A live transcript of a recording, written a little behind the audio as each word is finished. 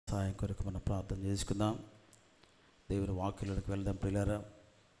సహాయం కొరకు మనం ప్రార్థన చేసుకుందాం. దేవుని వాక్యాలకు వెళ్దాం. ప్రియులారా,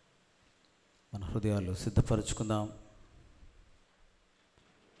 మన హృదయాలు సిద్ధపరచుకుందాం.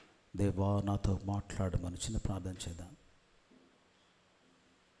 దేవా నాతో మాట్లాడమని చిన్న ప్రార్థన చేద్దాం.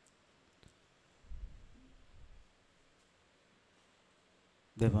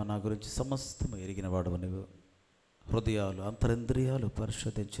 దేవా, నా గురించి సమస్తము ఎరిగిన వాడు నువ్వు. హృదయాలు అంతరింద్రియాలు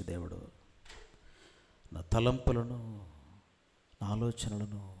పరిశోధించే దేవుడు. నా తలంపులను, నా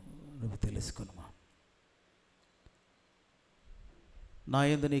ఆలోచనలను నువ్వు తెలుసుకున్నామా. నా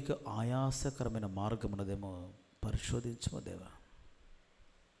యందు నీకు ఆయాసకరమైన మార్గం ఉన్నదేమో పరిశోధించమా దేవా.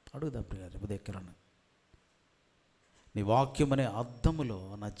 అడుగుదాం ప్రియ ఉదయకరణ. నీ వాక్యం అనే అద్దములో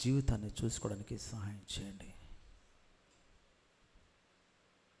నా జీవితాన్ని చూసుకోవడానికి సహాయం చేయండి.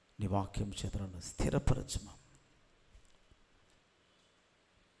 నీ వాక్యం చేతలను స్థిరపరచమా.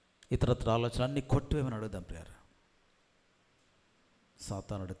 ఇతరత్ర ఆలోచన అన్నీ కొట్టివేమని అడుగుదాం ప్రియారా.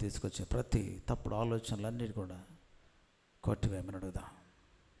 సాతానుడు తీసుకొచ్చే ప్రతి తప్పుడు ఆలోచనలన్నిటి కూడా కొట్టివేమని అడుగుదాం.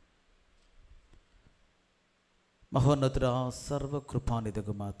 మహోన్నతుడా,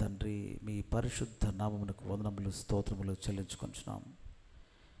 సర్వకృపానిధిగు మా తండ్రి, మీ పరిశుద్ధ నామమునకు వందనములు స్తోత్రములు చెల్లించుకొంచున్నాం.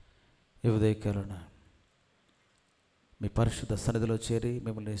 ఈ ఉదయకాలన మీ పరిశుద్ధ సన్నిధిలో చేరి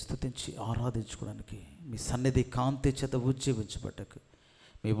మిమ్మల్ని స్తుతించి ఆరాధించుకోవడానికి, మీ సన్నిధి కాంతి చేత ఉజ్జీవించబట్టకు,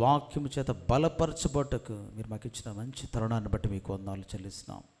 మీ వాక్యము చేత బలపరచబట్టకు మీరు మాకు ఇచ్చిన మంచి తరుణాన్ని బట్టి మీకు వందనాలు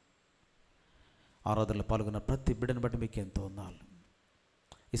చెల్లిస్తున్నాం. ఆరాధనలో పాల్గొన్న ప్రతి బిడ్డను బట్టి మీకు ఎంతో వందనాలు.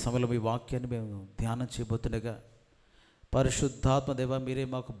 ఈ సమయంలో మీ వాక్యాన్ని మేము ధ్యానం చేయబోతుండగా, పరిశుద్ధాత్మ దేవ మీరే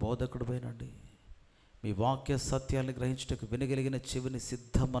మాకు బోధకుడు పోయినండి. మీ వాక్య సత్యాన్ని గ్రహించటకు వినగలిగిన చెవిని,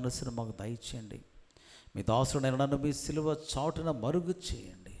 సిద్ధ మనసును మాకు దయచేయండి. మీ దాసుడైన నన్ను మీ సిలువ చాటున మరుగు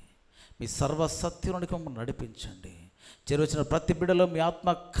చేయండి. మీ సర్వసత్యానికి మమ్మల్ని నడిపించండి. చేరవచ్చిన ప్రతి బిడ్డలో మీ ఆత్మ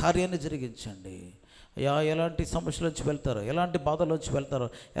కార్యాన్ని జరిగించండి. అయ్యా, ఎలాంటి సమస్యలోంచి వెళ్తారో, ఎలాంటి బాధలోంచి వెళ్తారో,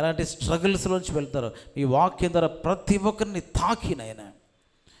 ఎలాంటి స్ట్రగుల్స్లోంచి వెళ్తారో, మీ వాక్యం ద్వారా ప్రతి ఒక్కరిని తాకినైనా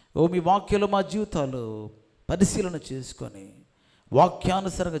ఓ మీ వాక్యంలో మా జీవితాలు పరిశీలన చేసుకొని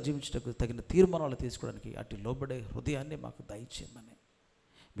వాక్యానుసారంగా జీవించడానికి తగిన తీర్మానాలు తీసుకోవడానికి అటు లోబడే హృదయాన్ని మాకు దయచేయమని,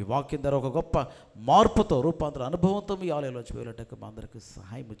 మీ వాక్యం ద్వారా ఒక గొప్ప మార్పుతో, రూపాంతర అనుభవంతో మీ ఆలయంలోంచి వెళ్ళటకు మా అందరికీ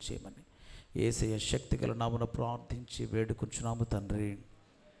సహాయం చేయమని యేసయ్య శక్తిగల నామమున ప్రార్థించి వేడుకుంటున్నాము తండ్రి.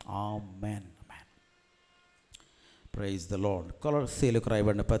 ఆమేన్. ఆమేన్. Praise the lord. కొలస్సీయులకు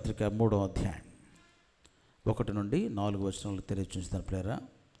రాయబడిన పత్రిక 3వ అధ్యాయం 1 నుండి 4 వచనాలు తెలియజేస్తున్నారు ప్రియరా.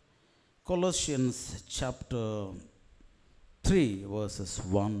 కొలస్సియన్స్ చాప్టర్ 3 verses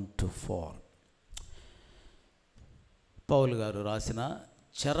 1 to 4. పౌలు గారు రాసిన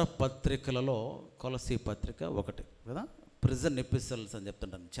చెరపత్రికలలో కొలస్సీ పత్రిక ఒకటి కదా. ప్రిజన్ ఎపిసోడ్స్ అని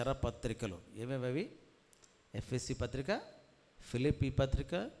చెప్తుంటాను. చెరపత్రికలు ఏమేమి? ఎఫ్ఎస్సి పత్రిక, ఫిలిప్పీ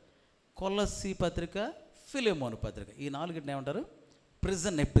పత్రిక, కొలస్సీ పత్రిక, ఫిలెమోను పత్రిక. ఈ 4 ఏమంటారు?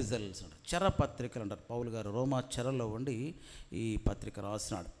 ప్రిజన్ ఎపిసోడ్స్ అంటారు, చెరపత్రికలు అంటారు. పౌలు గారు రోమా చెరలో ఉండి ఈ పత్రిక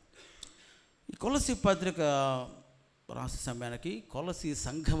రాసినాడు. ఈ కొలస్సీ పత్రిక రాసే సమయానికి కొలస్సీ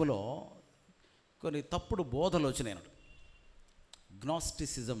సంఘములో కొన్ని తప్పుడు బోధలు వచ్చినాయి అన్నాడు.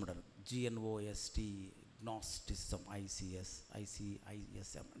 గ్నాస్టిసిజం అంటారు, GNOST, గ్నాస్టిసిజం,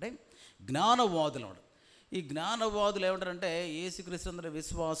 ICISM అంటే జ్ఞానవాదులు అన్నాడు. ఈ జ్ఞానవాదులు ఏమంటారంటే యేసుక్రీస్తు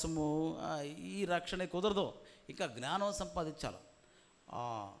విశ్వాసము, ఈ రక్షణ కుదరదు, ఇంకా జ్ఞానం సంపాదించాలి,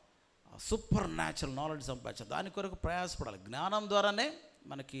 సూపర్ న్యాచురల్ నాలెడ్జ్ సంపాదించాలి, దాని కొరకు ప్రయాసపడాలి, జ్ఞానం ద్వారానే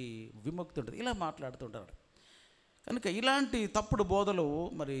మనకి విముక్తి ఉంటుంది, ఇలా మాట్లాడుతుంటారు. కనుక ఇలాంటి తప్పుడు బోధలు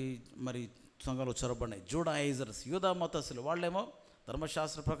మరి సంఘంలో చొరబడినాయి. జూడాయిజర్స్, యూదా మతస్థులు, వాళ్ళేమో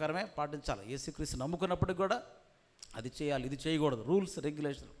ధర్మశాస్త్ర ప్రకారమే పాటించాలి, యేసుక్రీస్తు నమ్ముకున్నప్పటికి కూడా అది చేయాలి, ఇది చేయకూడదు, రూల్స్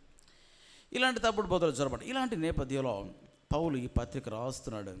రెగ్యులేషన్, ఇలాంటి తప్పుడు బోధలు చొరబడి. ఇలాంటి నేపథ్యంలో పౌలు ఈ పత్రిక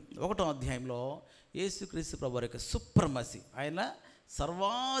రాస్తున్నాడు. 1వ అధ్యాయంలో యేసుక్రీస్తు ప్రభువు యొక్క సుప్రమసి, ఆయన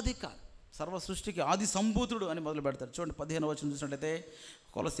సర్వాధికారి, సర్వ సృష్టికి ఆది సంభూతుడు అని మొదలు పెడతారు. చూడండి 15వ వచనం చూసినట్లయితే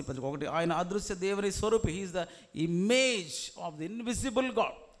కొలస్సీ పత్రిక 1, ఆయన అదృశ్య దేవుని స్వరూపి, he's the image of the invisible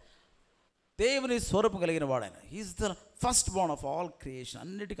God, దేవుని స్వరూపం కలిగిన వాడు ఆయన. He's the first Born of all creation,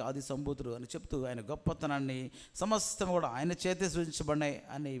 అన్నిటికీ ఆది సంభూతుడు అని చెప్తూ ఆయన గొప్పతనాన్ని, సమస్తం కూడా ఆయన చేతే సృజించబడినాయి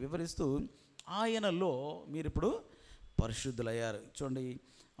అని వివరిస్తూ ఆయనలో మీరు ఇప్పుడు పరిశుద్ధులయ్యారు. చూడండి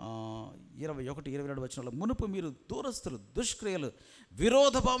 21, 22 వచనాల్లో, మునుపు మీరు దూరస్తులు, దుష్క్రియలు,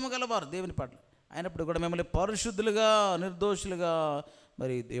 విరోధ భావము గలవారు దేవుని పట్ల, అయినప్పుడు కూడా మిమ్మల్ని పరిశుద్ధులుగా, నిర్దోషులుగా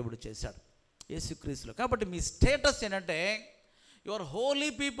మరి దేవుడు చేశాడు యేసుక్రీస్తులో. కాబట్టి మీ స్టేటస్ ఏంటంటే you are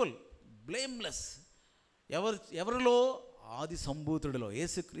Holi people, blameless. ఎవరిలో? ఆది సంభూతుడిలో,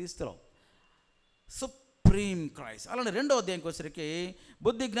 యేసుక్రీస్తులో, సుప్రీం క్రైస్ట్. అలానే 2వ అధ్యాయంకి వచ్చేసరికి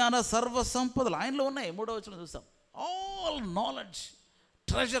బుద్ధి జ్ఞాన సర్వ సంపదలు ఆయనలో ఉన్నాయి. 3వ వచనం చూస్తాం, ఆల్ నాలెడ్జ్,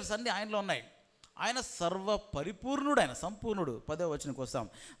 ట్రెజర్స్ అన్నీ ఆయనలో ఉన్నాయి. ఆయన సర్వ పరిపూర్ణుడు, ఆయన సంపూర్ణుడు. 10వ వచనంకి వస్తాం.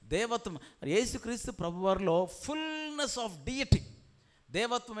 దేవత్వం, యేసుక్రీస్తు ప్రభువారిలో ఫుల్నెస్ ఆఫ్ డియిటీ,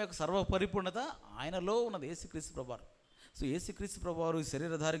 దేవత్వం యొక్క సర్వ పరిపూర్ణత ఆయనలో ఉన్నది, యేసుక్రీస్తు ప్రభువారు. సో యేసుక్రీస్తు ప్రభువారు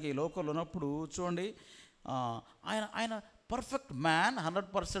శరీరధారిగా ఈ లోకంలో ఉన్నప్పుడు చూడండి, ఆయన పర్ఫెక్ట్ మ్యాన్,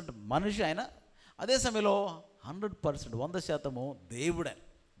 100% మనిషి ఆయన. అదే సమయంలో 100%, 100% దేవుడే.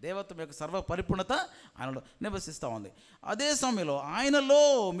 దేవత్వం యొక్క సర్వ పరిపూర్ణత ఆయనలో నివసిస్తూ ఉంది. అదే సమయంలో ఆయనలో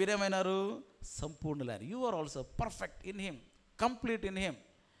మీరేమైనారు? సంపూర్ణులైన. You are also perfect in him, complete in him.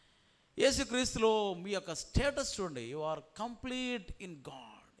 యేసుక్రీస్తులో మీ యొక్క స్టేటస్ చూడండి. You are complete in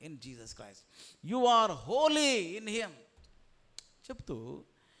God, in Jesus Christ. You are Holi in him చెప్తూ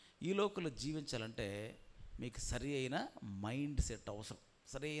ఈ లోకంలో జీవించాలంటే మీకు సరి అయిన మైండ్ సెట్ అవసరం,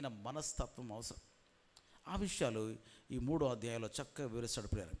 సరి అయిన మనస్తత్వం అవసరం. ఆ విషయాలు ఈ 3వ అధ్యాయంలో చక్కగా వివరిస్తాడు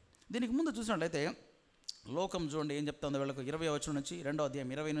ప్రియులారా. దీనికి ముందు చూసినట్లయితే లోకం చూడండి ఏం చెప్తుందో వీళ్ళకు. 20వ వచనం నుంచి 2వ అధ్యాయం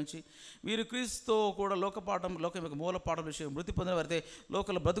 20 నుంచి, వీరు క్రీస్తుతో కూడా లోకం యొక్క మూల పాఠం విషయం మృతి పొందిన వారైతే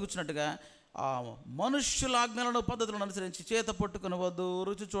లోకంలో బ్రతుకుచ్చినట్టుగా ఆ మనుష్యుల ఆజ్ఞలను పద్ధతులను అనుసరించి చేత పట్టుకునవద్దు,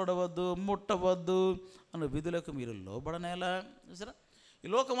 రుచి చూడవద్దు, ముట్టవద్దు అన్న విధులకు మీరు లోబడనేలా. చూసారా, ఈ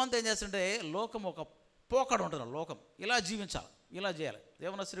లోకం అంతా ఏం చేస్తుంటే లోకం ఒక పోకడ ఉంటుంది. లోకం ఇలా జీవించాలి, ఇలా చేయాలి.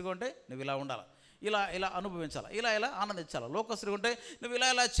 యవనస్తుడిగా ఉంటే నువ్వు ఇలా ఉండాలి, ఇలా అనుభవించాలి, ఇలా ఆనందించాలి. లోకస్తుడిగా ఉంటే నువ్వు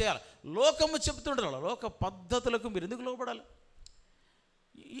ఇలా చేయాలి. లోకము చెప్తుంటారు, లోక పద్ధతులకు మీరు ఎందుకు లోబడాలి?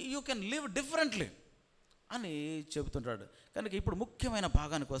 యూ కెన్ లివ్ డిఫరెంట్లీ అని చెబుతుంటాడు. కనుక ఇప్పుడు ముఖ్యమైన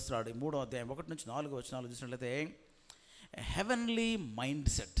భాగానికి వస్తున్నాడు. 3వ అధ్యాయం 1 నుంచి 4 వచనాలు చూసినట్లయితే హెవెన్లీ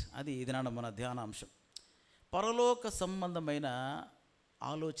మైండ్ సెట్, అది ఇది నాన్న మన ధ్యానాంశం. పరలోక సంబంధమైన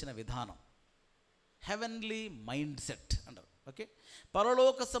ఆలోచన విధానం, హెవెన్లీ మైండ్ సెట్ అంటారు. ఓకే,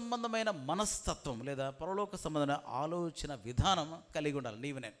 పరలోక సంబంధమైన మనస్తత్వం లేదా పరలోక సంబంధమైన ఆలోచన విధానం కలిగి ఉండాలి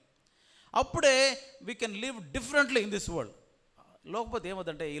నీవు నేను. అప్పుడే we can live differently in this world. లేకపోతే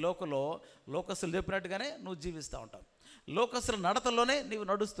ఏమవుతుందంటే ఈ లోకంలో లోకస్తులు చెప్పినట్టుగానే నువ్వు జీవిస్తూ ఉంటావు, లోకస్తుల నడతల్లోనే నీవు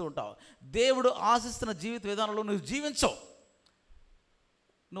నడుస్తూ ఉంటావు. దేవుడు ఆశిస్తున్న జీవిత విధానంలో నువ్వు జీవించవు.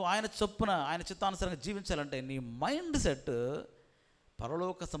 నువ్వు ఆయన చొప్పున ఆయన చిత్తానుసారంగా జీవించాలంటే నీ మైండ్ సెట్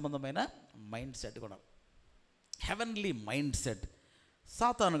పరలోక సంబంధమైన మైండ్ సెట్ కూడా, హెవెన్లీ మైండ్ సెట్.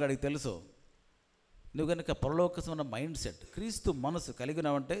 సాతాను గడికి తెలుసు, నువ్వు కనుక పరలోక సంబంధమైన మైండ్ సెట్, క్రీస్తు మనసు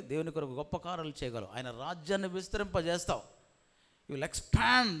కలిగినావంటే దేవుని కొరకు గొప్ప కార్యాలు చేయగలవు, ఆయన రాజ్యాన్ని విస్తరింపజేస్తావు. You will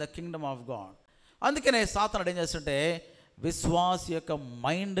expand the Kingdom of God. అందుకనే సాతానుడు ఏం చేస్తుంటే విశ్వాస యొక్క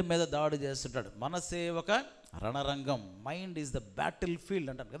మైండ్ మీద దాడి చేస్తుంటాడు. మనసే ఒక రణరంగం, mind is the battle field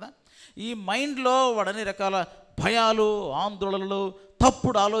అంటారు కదా. ఈ మైండ్లో వాడు అన్ని రకాల భయాలు, ఆందోళనలు,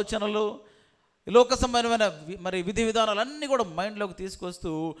 తప్పుడు ఆలోచనలు, లోక సంబంధమైన మరి విధి విధానాలు అన్నీ కూడా మైండ్లోకి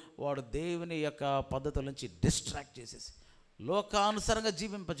తీసుకొస్తూ వాడు దేవుని యొక్క పద్ధతుల నుంచి డిస్ట్రాక్ట్ చేసేసి లోకానుసారంగా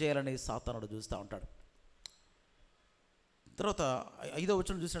జీవింపజేయాలని సాతానుడు చూస్తూ ఉంటాడు. తర్వాత 5వ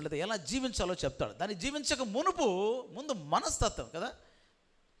వచనం చూసినట్లయితే ఎలా జీవించాలో చెప్తాడు. దాన్ని జీవించక ముందు మనస్తత్వం కదా,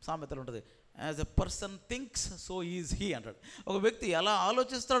 సామెతలు ఉంటుంది, as a person thinks so is he అంటాడు. ఒక వ్యక్తి ఎలా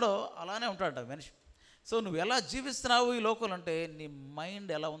ఆలోచిస్తాడో అలానే ఉంటాడట మనిషి. సో నువ్వు ఎలా జీవిస్తున్నావు ఈ లోకంలో అంటే నీ మైండ్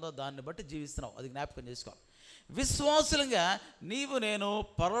ఎలా ఉందో దాన్ని బట్టి జీవిస్తున్నావు, అది జ్ఞాపకం చేసుకోవాలి. విశ్వాసులుగా నీవు నేను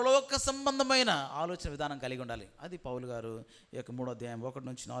పరలోక సంబంధమైన ఆలోచన విధానం కలిగి ఉండాలి. అది పౌలు గారు ఈ యొక్క 3వ అధ్యాయం 1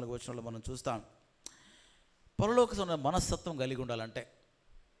 నుంచి 4 వచనాల్లో మనం చూస్తాం. పరలోక సంబంధమైన మనస్తత్వం కలిగి ఉండాలంటే,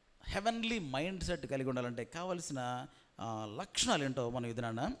 హెవెన్లీ మైండ్ సెట్ కలిగి ఉండాలంటే కావలసిన లక్షణాలు ఏంటో మనం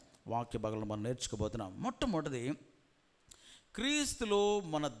విధానాన్ని వాక్య భాగంలో మనం నేర్చుకోబోతున్నాం. మొట్టమొదటిది, క్రీస్తులో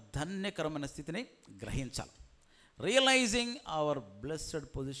మన ధన్యకరమైన స్థితిని గ్రహించాలి. Realising hour blessed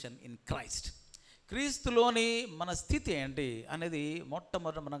position in Christ. క్రీస్తులోని మన స్థితి ఏంటి అనేది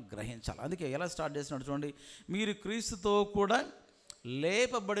మొట్టమొదటి మనం గ్రహించాలి. అందుకే ఎలా స్టార్ట్ చేసినట్టు చూడండి, మీరు క్రీస్తుతో కూడా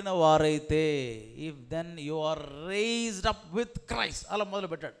లేపబడిన వారైతే, if then you are raised up with Christ, అలా మొదలు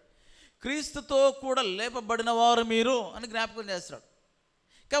పెట్టాడు. క్రీస్తుతో కూడా లేపబడిన వారు మీరు అని జ్ఞాపకం చేస్తాడు.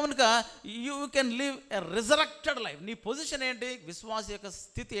 కనుక you can live a resurrected life. నీ పొజిషన్ ఏంటి, విశ్వాస యొక్క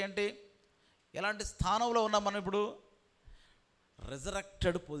స్థితి ఏంటి, ఎలాంటి స్థానంలో ఉన్నాం మనం ఇప్పుడు?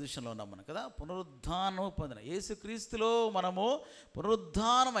 రిజరెక్టెడ్ పొజిషన్లో ఉన్నాం మనం కదా. పునరుద్ధానం పొందిన యేసుక్రీస్తులో మనము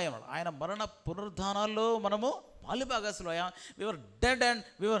పునరుద్ధానమయ్యాం. ఆయన మరణ పునరుద్ధానాల్లో మనము పాలుభాగస్తులు అయ్యాం. We are dead and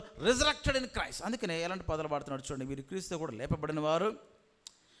we are resurrected in Christ. అందుకనే ఎలాంటి పదాలు పాడుతున్నాడు చూడండి, మీరు క్రీస్తు కూడా లేపబడిన వారు.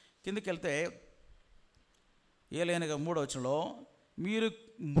 కిందికి వెళ్తే ఏలైనగా 3వ వచనంలో మీరు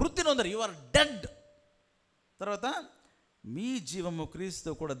మృతి నొందరు, యు ఆర్ డెడ్. తర్వాత మీ జీవము క్రీస్తు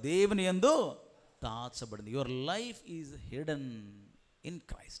కూడా దేవుని యందు దాచబడింది. Your life is hidden in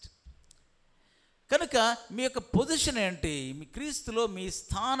Christ. కనుక మీ యొక్క పొజిషన్ ఏంటి, మీ క్రీస్తులో మీ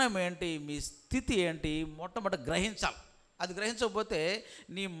స్థానం ఏంటి, మీ స్థితి ఏంటి, మొట్టమొదటి గ్రహించాలి. అది గ్రహించకపోతే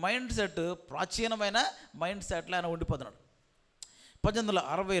నీ మైండ్ సెట్ ప్రాచీనమైన మైండ్ సెట్లో ఆయన ఉండిపోతున్నాడు.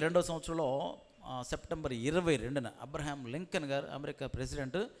 1862 సంవత్సరంలో సెప్టెంబర్ 22న అబ్రహాం లింకన్ గారు, అమెరికా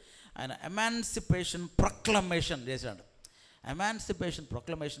ప్రెసిడెంట్, ఆయన ఎమాన్సిపేషన్ ప్రొక్లమేషన్ చేశాడు. ఎమాన్సిపేషన్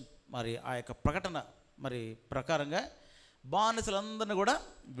ప్రొక్లమేషన్ మరి ఆ యొక్క ప్రకటన మరి ప్రకారంగా బానిసలందరినీ కూడా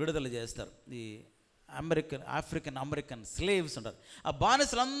విడుదల చేస్తారు. ఈ ఆఫ్రికన్ అమెరికన్ స్లేవ్స్ ఉంటారు. ఆ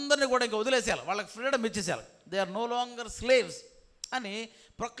బానిసలందరినీ కూడా ఇంకా వదిలేసేయాలి, వాళ్ళకి freedom ఇచ్చేసేయాలి. They are no longer slaves అని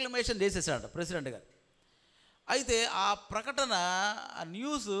ప్రొక్లమేషన్ చేసేసాడు ప్రెసిడెంట్ గారు. అయితే ఆ ప్రకటన, ఆ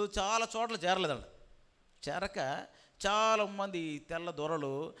న్యూస్ చాలా చోట్ల చేరలేదండి. చేరక చాలామంది తెల్ల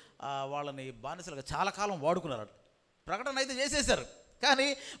దొరలు వాళ్ళని బానిసలుగా చాలా కాలం వాడుకున్నారు. ప్రకటన అయితే చేసేసారు, కానీ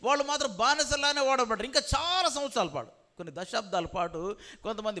వాళ్ళు మాత్రం బానిసలానే వాడబడ్డారు. ఇంకా చాలా సంవత్సరాల పాటు, కొన్ని దశాబ్దాల పాటు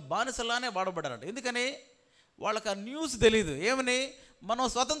కొంతమంది బానిసలానే వాడబడ్డారంట. ఎందుకని? వాళ్ళకి ఆ న్యూస్ తెలియదు. ఏమని? మనం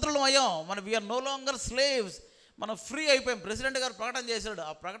స్వతంత్రులం అయ్యాం, మనం వీఆర్ నో లాంగర్ స్లేవ్స్, మనం ఫ్రీ అయిపోయాం. ప్రెసిడెంట్ గారు ప్రకటన చేశాడు,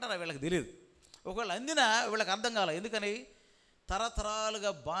 ఆ ప్రకటన వీళ్ళకి తెలియదు. ఒకవేళ అందినా వీళ్ళకి అర్థం కాలేదు. ఎందుకని? తరతరాలుగా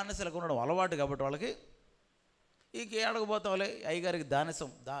బానిసలకు ఉండడం అలవాటు కాబట్టి వాళ్ళకి ఇంక ఏడకపోతాంలే, అయ్యగారికి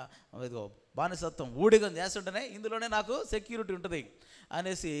ఇదిగో బానిసత్వం ఊడిగం చేస్తుంటేనే ఇందులోనే నాకు సెక్యూరిటీ ఉంటుంది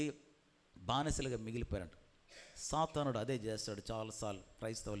అనేసి బానిసలుగా మిగిలిపోయారంట. సాతానుడు అదే చేస్తాడు చాలాసార్లు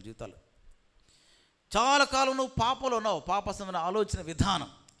క్రైస్తవుల జీవితాలు. చాలా కాలం నువ్వు పాపంలో ఉన్నావు, పాపసమైన ఆలోచన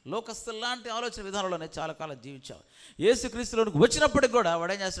విధానం, లోకస్తుల లాంటి ఆలోచన విధానంలోనే చాలా కాలం జీవించావు. యేసుక్రీస్తులోనికి వచ్చినప్పటికి కూడా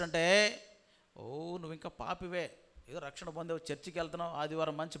వాడు ఏం చేస్తాడంటే, నువ్వు ఇంకా పాపివే, ఏదో రక్షణ పొందేవు, చర్చికి వెళ్తున్నావు,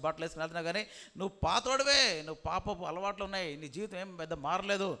 ఆదివారం మంచి బట్టలు వేసుకుని వెళ్తున్నావు, కానీ నువ్వు పాతోడివే, నువ్వు పాపపు అలవాట్లు ఉన్నాయి, నీ జీవితం ఏం పెద్ద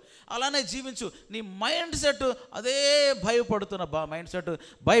మారలేదు, అలానే జీవించు. నీ మైండ్ సెట్ అదే భయపడుతున్న మైండ్ సెట్,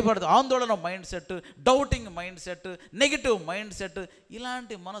 ఆందోళన mind set, doubting mind set, negative mind set,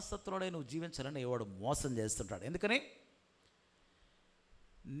 ఇలాంటి మనస్తత్వంలో నువ్వు జీవించాలని ఎవడు మోసం చేస్తుంటాడు. ఎందుకని?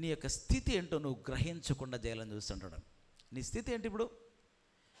 నీ యొక్క స్థితి ఏంటో నువ్వు గ్రహించకుండా చేయాలని చూస్తుంటాడు. నీ స్థితి ఏంటి? ఇప్పుడు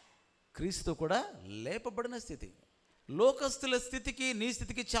క్రీస్తు కూడా లేపబడిన స్థితి. లోకస్తుల స్థితికి నీ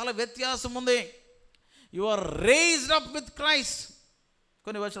స్థితికి చాలా వ్యత్యాసం ఉంది. You are raised up with Christ.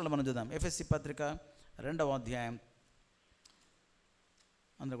 కొన్ని వచనాలు మనం చూద్దాం. ఎఫెసీ పత్రిక 2వ అధ్యాయం,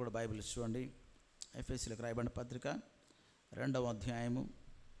 అందరూ కూడా బైబిల్ చూడండి. ఎఫెసీలకు రాయబడిన పత్రిక 2వ అధ్యాయము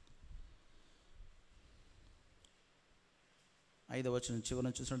 5వ వచనం చివరి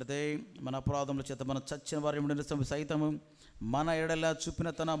నుంచి చూసినట్టయితే, మన అపరాధముల చేత మనం చచ్చిన వారి సైతము మన ఎడల చూపిన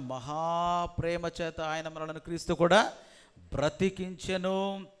తన మహాప్రేమ చేత ఆయన మనలను క్రీస్తు కూడా బ్రతికించెను.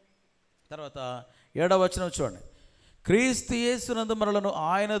 తర్వాత 7వ వచనం చూడండి. క్రీస్తు యేసునందు మనలను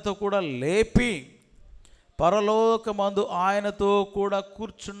ఆయనతో కూడా లేపి పరలోకమందు ఆయనతో కూడా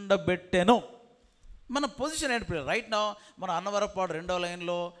కూర్చుండబెట్టెను. మన పొజిషన్ ఏంటి? రైట్ నౌ మన అన్నవరపాడు 2వ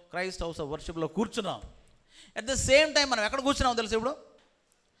లైన్లో క్రైస్ట్ హౌస్ ఆఫ్ వర్షిప్లో కూర్చున్నాం. అట్ ద సేమ్ టైం మనం ఎక్కడ కూర్చున్నాం తెలుసు? ఇప్పుడు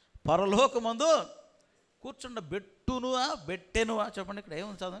పరలోకమందు బెట్టెను. చెప్పండి, ఇక్కడ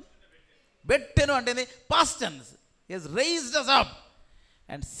ఏముంది చదవండి. బెట్టెను అంటే past tense. He has raised us up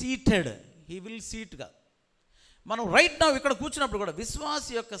and seated. he will seat గా మనం రైట్ నౌ ఇక్కడ కూర్చున్నప్పుడు కూడా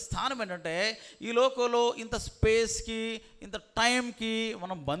విశ్వాసి యొక్క స్థానం ఏంటంటే, ఈ లోకంలో ఇంత స్పేస్కి, ఇంత టైంకి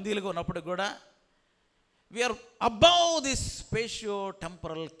మనం బందీలుగా ఉన్నప్పుడు కూడా we are above this స్పేషియో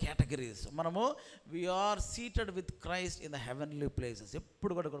temporal categories. మనము we are seated with Christ in the heavenly places.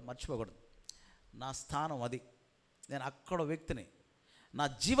 ఎప్పుడు కూడా మర్చిపోకూడదు, నా స్థానం అది, నేను అక్కడ వ్యక్తిని, నా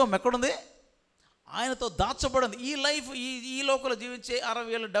జీవం ఎక్కడుంది? ఆయనతో దాచబడింది. ఈ లైఫ్, ఈ లోకంలో జీవించే 60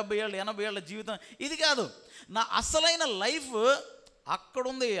 ఏళ్ళు 70 ఏళ్ళు 80 ఏళ్ళ జీవితం ఇది కాదు. నా అసలైన లైఫ్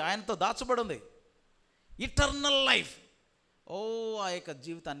అక్కడుంది, ఆయనతో దాచబడింది. Eternal life. ఆ యొక్క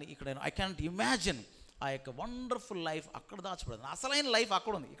జీవితాన్ని ఇక్కడ ఐ క్యాన్ట్ ఇమాజిన్. ఆ యొక్క వండర్ఫుల్ లైఫ్ అక్కడ దాచబడింది. అసలైన లైఫ్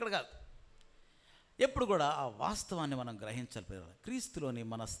అక్కడ ఉంది, ఇక్కడ కాదు. ఎప్పుడు కూడా ఆ వాస్తవాన్ని మనం గ్రహించాలి. క్రీస్తులోని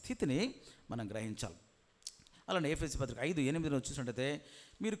మన స్థితిని మనం గ్రహించాలి. అలానే ఎఫెసీ పత్రిక 5:8 చూసినట్టయితే,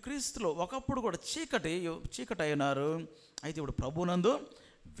 మీరు క్రీస్తులో ఒకప్పుడు కూడా చీకటి అయినారు, అయితే ఇప్పుడు ప్రభునందు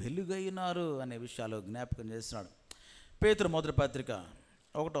వెలుగైనారు అనే విషయాలు జ్ఞాపకం చేస్తున్నాడు. పేతురు మొదటి పత్రిక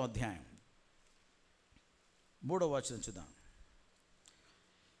 1వ అధ్యాయం 3వ వచనం చూద్దాం.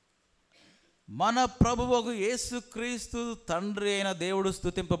 మన ప్రభువుకు యేసుక్రీస్తు తండ్రి అయిన దేవుడు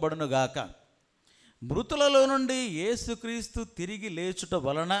స్తుతింపబడును గాక. మృతులలో నుండి యేసుక్రీస్తు తిరిగి లేచుట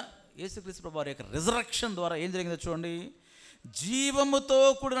వలన, యేసుక్రీస్తు ప్రభు వారి యొక్క రిజరక్షన్ ద్వారా ఏం జరిగిందో చూడండి, జీవముతో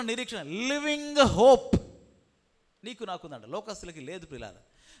కూడిన నిరీక్షణ, లివింగ్ హోప్ నీకు నాకుందంట. లోకస్తులకి లేదు పిల్లల.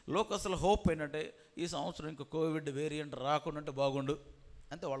 లోకస్తుల హోప్ ఏంటంటే, ఈ సంవత్సరం ఇంకా కోవిడ్ వేరియంట్ రాకుండా బాగుండు,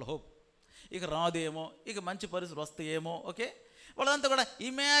 అంతే వాళ్ళ హోప్. ఇక రాదేమో, ఇక మంచి పరిస్థితులు వస్తాయేమో, ఓకే, వాళ్ళంతా కూడా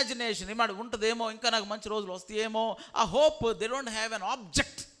ఇమాజినేషన్ ఉంటుందేమో, ఇంకా నాకు మంచి రోజులు వస్తాయేమో. ఆ hope, they don't have an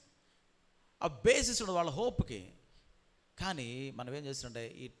object, ఆ బేసిస్ ఉండదు వాళ్ళ హోప్కి. కానీ మనం ఏం చేస్తుంటే,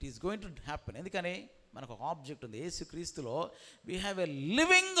 it is going to happen. ఎందుకని? మనకు ఒక ఆబ్జెక్ట్ ఉంది. యేసుక్రీస్తులో we have a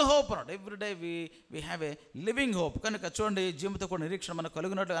living hope అన్నట్టు. Everyday we have a living hope. కనుక చూడండి, జీవంతో కూడా నిరీక్షణ మనకు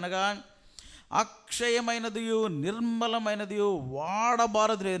కలుగునట్లు అనగా, అక్షయమైనదియు నిర్మలమైనదియు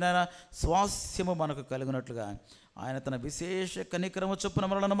వాడబారదునైన స్వాస్యము మనకు కలిగినట్లుగా ఆయన తన విశేష కనికరము చొప్పున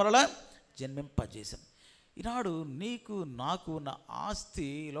మరలా జన్మింపజేశాను. ఈనాడు నీకు నాకు ఉన్న ఆస్తి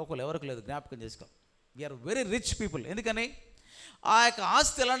లోకంలో ఎవరికి లేదు, జ్ఞాపకం చేసుకో. We are very rich people. ఎందుకని? ఆ యొక్క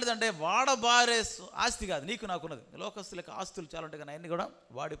ఆస్తి ఎలాంటిదంటే వాడబారే ఆస్తి కాదు నీకు నాకున్నది. లోకస్తులకు ఆస్తులు చాలా ఉంటాయి కానీ అన్నీ కూడా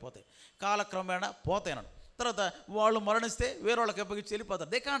వాడిపోతాయి, కాలక్రమేణా పోతాయి అన్నాడు. తర్వాత వాళ్ళు మరణిస్తే వేరే వాళ్ళకి అప్పగించి వెళ్ళిపోతారు.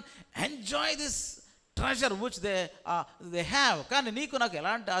 They can't enjoy this treasure which they have. కానీ నీకు నాకు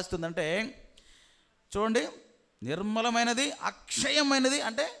ఎలాంటి ఆస్తి ఉందంటే చూడండి, నిర్మలమైనది, అక్షయమైనది,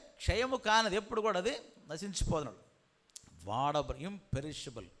 అంటే క్షయము కానిది, ఎప్పుడు కూడా అది నశించిపోతున్నాడు,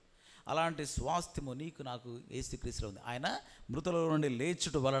 ఇంపెరిషబుల్. అలాంటి స్వాస్థ్యము నీకు నాకు యేసుక్రీస్తులో ఉంది. ఆయన మృతుల నుండి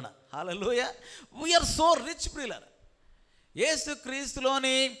లేచుట వలన. హల్లెలూయా. వీఆర్ సో రిచ్ ప్రియులారా.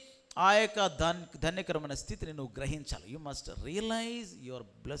 యేసుక్రీస్తులోని ఆ యొక్క ధన్యకరమైన స్థితిని నువ్వు గ్రహించాలి. You must realise your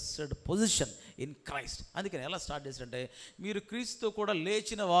blessed position in Christ. అందుకని ఎలా స్టార్ట్ చేశారంటే, మీరు క్రీస్తుతో కూడా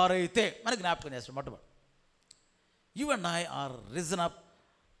లేచిన వారైతే మనకి జ్ఞాపకం చేస్తాడు. మొట్టమొదటి you and I are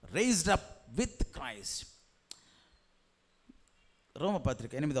raised up with Christ.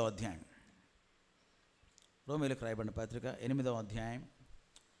 రోమపత్రిక 8వ అధ్యాయం, రోమీయులకు రాయబడిన పత్రిక 8వ అధ్యాయం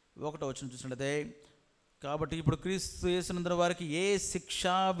 1వ వచనం చూసినట్లయితే, కాబట్టి ఇప్పుడు క్రీస్తు యేసునందు వారికి ఏ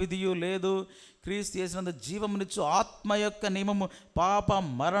శిక్షా విధియు లేదు. క్రీస్తు యేసునందు జీవమునిచ్చు ఆత్మ యొక్క నియమము పాప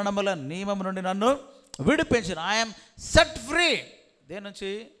మరణముల నియమము నుండి నన్ను విడిపించిన. I'm set free. దేని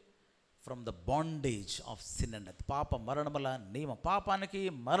నుంచి? From the bondage of sin and death. పాప మరణముల నియమం, పాపానికి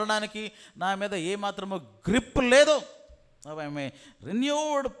మరణానికి నా మీద ఏమాత్రము గ్రిప్ లేదు. I'm a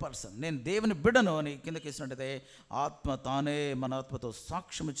renewed person. నేను దేవుని బిడ్డను అని కిందకి ఇచ్చినట్టయితే ఆత్మ తానే మన ఆత్మతో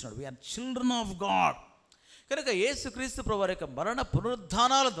సాక్ష్యం ఇచ్చినాడు. We are children of God. కనుక యేసుక్రీస్తు ప్రభువారి యొక్క మరణ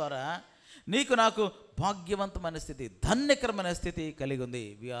పునరుద్ధానాల ద్వారా నీకు నాకు భాగ్యవంతమైన స్థితి, ధన్యకరమైన స్థితి కలిగి ఉంది.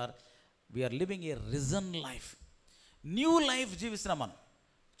 We are living a risen life, new life జీవిస్తున్నాం మనం.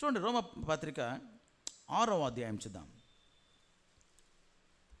 చూడండి, రోమ పత్రిక 6వ అధ్యాయం చూద్దాం.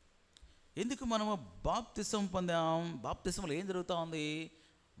 ఎందుకు మనము బాప్తిసం పొందాం? బాప్తిసంలో ఏం జరుగుతూ ఉంది?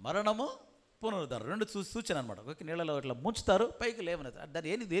 మరణము, పునరుద్ధానం, రెండు సూచన అనమాట. ఒక నీళ్ళలో ఇట్లా ముంచుతారు, పైకి లేవనది.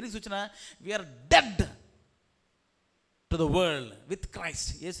 దాని దేనికి సూచన? We are dead to the world with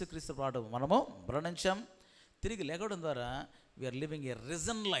Christ. యేసుక్రీస్తు పాటు మనము మరణించాం, తిరిగి లేగడం ద్వారా we are living a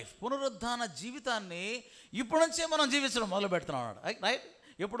risen life. పునరుద్ధాన జీవితాన్ని ఇప్పటి నుంచే మనం జీవించడం మొదలు పెడుతున్నాం అన్నాడు. రైట్?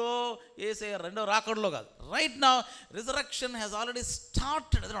 ఎప్పుడో యేసయ్య రెండో రాకడలో కాదు, right now resurrection has already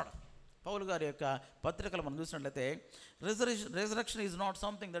started అన్నాడు. పౌలు గారి యొక్క పత్రికలు మనం చూసినట్లయితే resurrection is not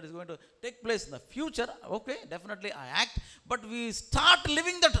something that is going to take place in the future. Okay, definitely I act, but we start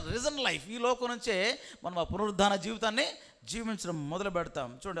living that risen life. ఈ లోకం నుంచే మనం ఆ పునరుద్ధాన జీవితాన్ని జీవించడం మొదలు పెడతాం.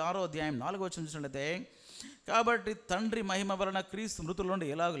 చూడండి, 6వ అధ్యాయం 4వ వచనం చూసినట్లయితే, కాబట్టి తండ్రి మహిమ వలన క్రీస్తు మృతుల నుండి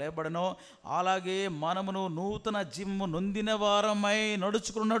ఎలాగ లేబడనో అలాగే మనమును నూతన జీవము నొందిన వారమై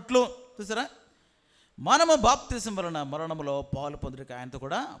నడుచుకున్నట్లు. చూసారా, మనము బాప్తిజం వలన మరణములో పాలు పొందుటకు ఆయనతో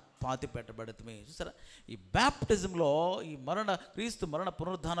కూడా పాతి పెట్టబడుతుంది. చూసారా, ఈ బాప్టిజంలో ఈ క్రీస్తు మరణ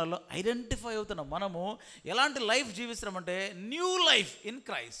పునరుద్ధానాల్లో ఐడెంటిఫై అవుతున్న మనము ఎలాంటి life జీవిస్తున్నామంటే new life in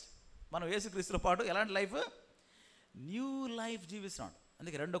Christ. మనం యేసుక్రీస్తుతో పాటు ఎలాంటి లైఫ్? న్యూ లైఫ్ జీవిస్తున్నాడు.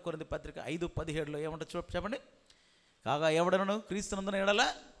 అందుకే 2 కొరింథీ పత్రిక 5:17 ఏమంటారు చెప్పండి. కాగా ఎవడను క్రీస్తునందున ఎడల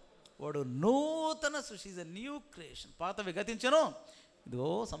వాడు నూతన సృష్టి, ఈజ్ ఎ న్యూ క్రియేషన్. పాతవి గతించను,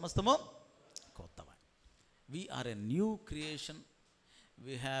 ఇదిగో సమస్తము కొత్తవా. We are a new creation.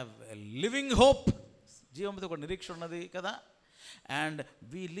 We have a living hope. జీవంతో ఒక నిరీక్షణ ఉన్నది కదా. And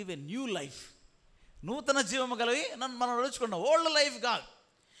we live a new life. నూతన జీవము కలిగి మనం నడుచుకున్నాం, ఓల్డ్ లైఫ్ కాదు.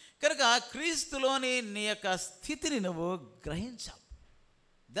 కనుక క్రీస్తులోని నీ యొక్క స్థితిని నువ్వు గ్రహించాలి.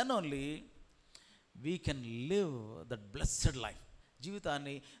 Then only we can live that blessed life.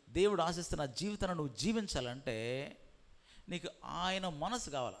 జీవితాన్ని దేవుడు ఆశిస్తున్న జీవితాన్ని నువ్వు జీవించాలంటే నీకు ఆయన మనసు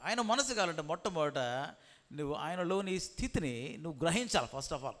కావాలి. ఆయన మనసు కావాలంటే మొట్టమొదట నువ్వు ఆయనలోని స్థితిని నువ్వు గ్రహించాలి.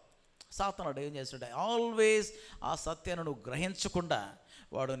 ఫస్ట్ ఆఫ్ ఆల్ సాతానుడు ఏం చేస్తాడు? ఆల్వేస్ ఆ సత్యాన్ని నువ్వు గ్రహించకుండా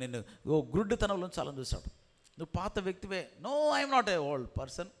వాడు నిన్ను గుడ్డితనంలో ఉంచాలని చూస్తాడు. నువ్వు పాత వ్యక్తివే. No, I'm not a old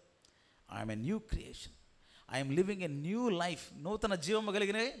person, I'm a new creation, I'm living a new life. నూతన జీవము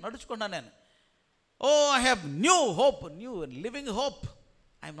కలిగిన నడుచుకున్నాను నేను. ఓ, I have new hope, new living hope.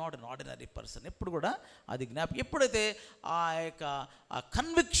 I'm not an ordinary person. ఎప్పుడు కూడా అది ఎప్పుడైతే ఆ యొక్క ఆ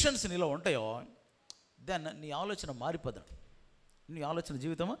కన్విక్షన్స్ నీలో ఉంటాయో దెన్ నీ ఆలోచన మారిపోతాడు. నీ ఆలోచన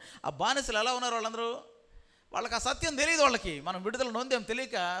జీవితము. ఆ బానిసలు ఎలా ఉన్నారు? వాళ్ళందరూ, వాళ్ళకి ఆ సత్యం తెలియదు. వాళ్ళకి మనం విడుదల నొందేం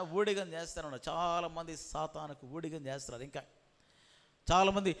తెలియక ఊడిగం చేస్తారు. చాలామంది సాతానుకు ఊడిగం చేస్తారు. ఇంకా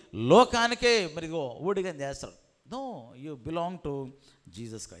చాలామంది లోకానికే మరిగో ఊడిగం చేస్తారు. No, you belong to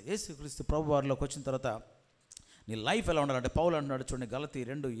Jesus Christ. యేసుక్రీస్తు ప్రభు వారిలోకి వచ్చిన తర్వాత నీ లైఫ్ ఎలా ఉండాలంటే పౌలు అన్నాడు చూడండి, గలతీ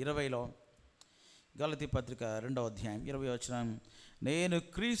 2:20 గలతీ పత్రిక 2వ అధ్యాయం 20వ వచనం, నేను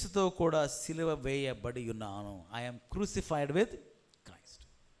క్రీస్తుతో కూడా సిలువ వేయబడి ఉన్నాను. I'm crucified with Christ.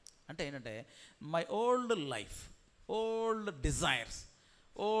 అంటే ఏంటంటే my old life, old desires,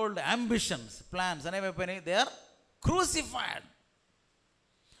 old ambitions, plans అనేవైపోయినాయి. They are crucified.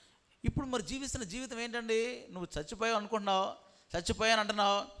 ఇప్పుడు మరి జీవిస్తున్న జీవితం ఏంటండి? నువ్వు చచ్చిపోయావు అనుకుంటున్నావు, చచ్చిపోయాను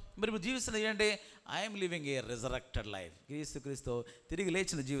అంటున్నావు. మరి ఇప్పుడు జీవిస్తున్నది ఏంటి? I'm living a resurrected life. క్రీస్తు తిరిగి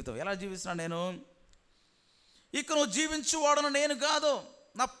లేచిన జీవితం. ఎలా జీవిస్తున్నాను నేను? ఇక నువ్వు జీవించువాడను నేను కాదు,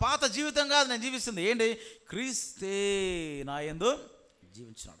 నా పాత జీవితం కాదు నేను జీవిస్తుంది. ఏంటి? క్రీస్తే నా యందు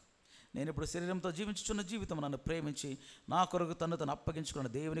జీవించినాడు. నేను ఇప్పుడు శరీరంతో జీవించుచున్న జీవితం నన్ను ప్రేమించి నా కొరకు తను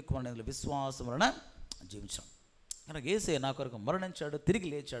అప్పగించుకున్న దేవుని కుమారుని విశ్వాసం వలన జీవించాడు. కనుక యేసే నా కొరకు మరణించాడు, తిరిగి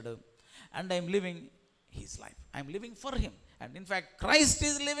లేచాడు. And I'm living he's life. I'm living for him. And in fact Christ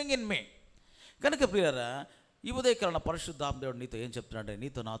is living in me. కనుక ప్రియులారా, ఈ ఉదయకాలన పరిశుద్ధాత్మ దేవుడు నీతో ఏం చెప్తున్నాడంటే,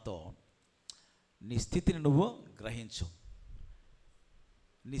 నీతో నాతో నీ స్థితిని నువ్వు గ్రహించు.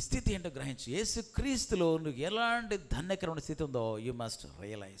 నీ స్థితి ఏంటో గ్రహించు. యేసు క్రీస్తులో నువ్వు ఎలాంటి ధన్యకరమైన స్థితి ఉందో యూ మస్ట్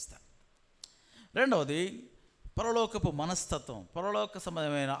రియలైజ్ దట్. రెండవది, పరలోకపు మనస్తత్వం, పరలోక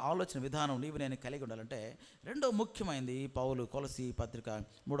సంబంధమైన ఆలోచన విధానం నీవు నేను కలిగి ఉండాలంటే రెండో ముఖ్యమైనది పౌలు కొలసీ పత్రిక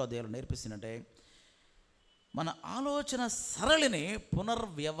 3వ అధ్యాయంలో నేర్పిస్తుందంటే, మన ఆలోచన సరళిని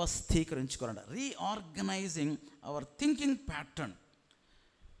పునర్వ్యవస్థీకరించుకోవాలంట. Reorganising our thinking pattern.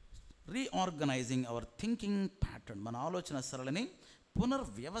 Reorganising our thinking pattern. మన ఆలోచన సరళిని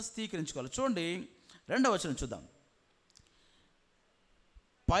పునర్వ్యవస్థీకరించుకోవాలి. చూడండి 2వ వచనం చూద్దాం.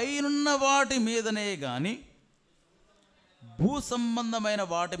 పైనున్న వాటి మీదనే కానీ భూ సంబంధమైన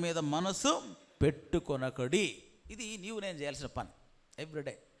వాటి మీద మనసు పెట్టుకొనకడి. ఇది నీవు నేను చేయాల్సిన పని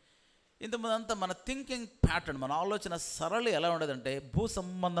ఎవ్రీడే. ఇంతకుముందంతా మన థింకింగ్ ప్యాటర్న్, మన ఆలోచన సరళి ఎలా ఉండేదంటే భూ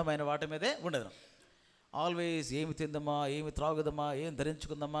సంబంధమైన వాటి మీదే ఉండేది. ఆల్వేస్ ఏమి తిందామా, ఏమి త్రాగుదామా, ఏం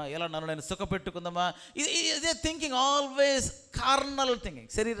ధరించుకుందామా, ఎలా నన్ను నేను సుఖపెట్టుకుందామా, ఇదే థింకింగ్. ఆల్వేస్ కార్నల్ థింకింగ్,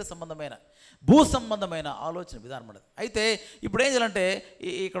 శరీర సంబంధమైన భూ సంబంధమైన ఆలోచన విధానం ఉండదు. అయితే ఇప్పుడు ఏం చేయాలంటే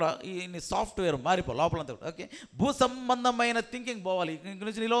ఇక్కడ ఈ సాఫ్ట్వేర్ మారిపో లోపలంతా. ఓకే, భూ సంబంధమైన థింకింగ్ పోవాలి. ఇంక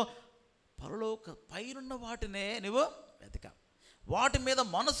నుంచి నీలో పరలోక పైనున్న వాటినే నువ్వు వెతక, వాటి మీద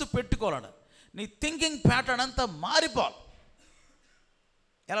మనసు పెట్టుకోవాలన్న నీ థింకింగ్ ప్యాటర్న్ అంతా మారిపోవాలి.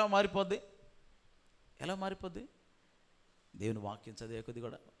 ఎలా మారిపోద్ది? దేవుని వాక్యం చదివే కొద్ది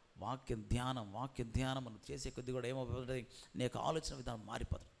కూడా, వాక్య ధ్యానం మనం చేసే కొద్ది కూడా ఏమవుతుంది? నీ యొక్క ఆలోచన విధానం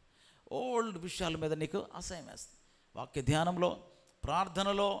మారిపోతుంది. ఓల్డ్ విషయాల మీద నీకు అసహ్యం వేస్తుంది. వాక్య ధ్యానంలో,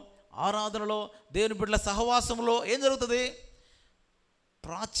 ప్రార్థనలో, ఆరాధనలో, దేవుని బిడ్డల సహవాసంలో ఏం జరుగుతుంది?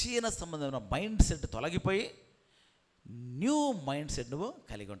 ప్రాచీన సంబంధమైన మైండ్ సెట్ తొలగిపోయి న్యూ మైండ్ సెట్ నువ్వు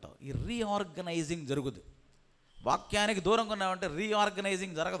కలిగి ఉంటావు. ఈ రీఆర్గనైజింగ్ జరుగుద్ది. వాక్యానికి దూరంగా ఉన్నావంటే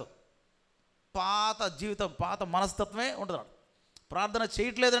రీఆర్గనైజింగ్ జరగదు. పాత జీవితం, పాత మనస్తత్వమే ఉంటున్నాడు. ప్రార్థన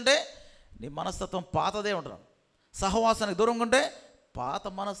చేయట్లేదంటే నీ మనస్తత్వం పాతదే ఉంటున్నాడు. సహవాసానికి దూరంగా ఉంటే పాత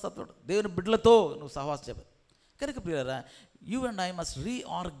మనస్తత్వం. దేవుని బిడ్డలతో నువ్వు సహవాసం చెప్పదు. కనుక ప్రియులారా, you and I must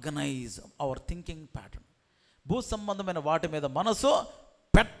reorganise our thinking pattern. భూ సంబంధమైన వాటి మీద మనసు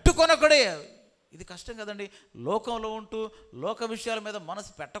పెట్టుకొనకడే. ఇది కష్టం కదండి. లోకంలో ఉంటూ లోక విషయాల మీద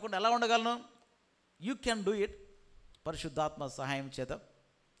మనసు పెట్టకుండా ఎలా ఉండగలను? యూ కెన్ డూ ఇట్ పరిశుద్ధాత్మ సహాయం చేత.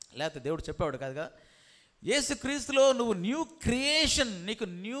 లేకపోతే దేవుడు చెప్పేవాడు కాదు కదా. యేసు క్రీస్తులో నువ్వు న్యూ క్రియేషన్, నీకు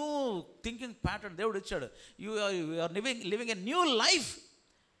న్యూ థింకింగ్ ప్యాటర్న్ దేవుడు ఇచ్చాడు. You are living a new life.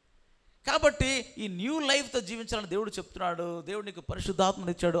 కాబట్టి ఈ న్యూ లైఫ్తో జీవించాలని దేవుడు చెప్తున్నాడు. దేవుడు నీకు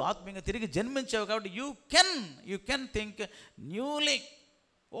పరిశుద్ధాత్మను ఇచ్చాడు, ఆత్మీయంగా తిరిగి జన్మించావు. కాబట్టి you can think newly.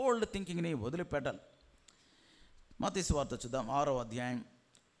 Old థింకింగ్ని వదిలిపెట్టాలి. మత్తయి సువార్త చూద్దాం 6వ అధ్యాయం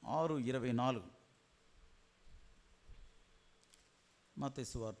 6:24. మత్తయి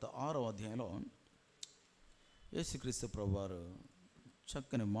సువార్త 6వ అధ్యాయంలో యేసుక్రీస్తు ప్రభువారు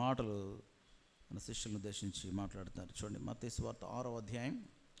చక్కని మాటలు మన శిష్యులను ఉద్దేశించి మాట్లాడుతున్నారు. చూడండి, మత్తయి సువార్త 6వ అధ్యాయం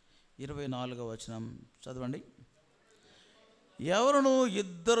 24వ వచనం చదవండి. ఎవరును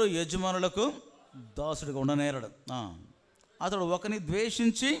ఇద్దరు యజమానులకు దాసుడిగా ఉండనేరడు. అతడు ఒకని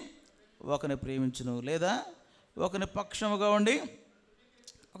ద్వేషించి ఒకని ప్రేమించును, లేదా ఒకని పక్షముగా ఉండి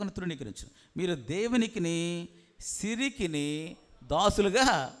ఒకని తృణీకరించును. మీరు దేవునికిని సిరికిని దాసులుగా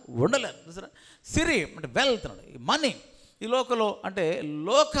ఉండలేరు. చూసారా, సిరి అంటే వెల్త్, మనీ. ఈ లోకంలో అంటే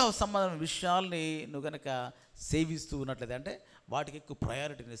లోక సంబంధమైన విషయాల్ని నువ్వు కనుక సేవిస్తూ ఉన్నట్లయితే అంటే వాటికి ఎక్కువ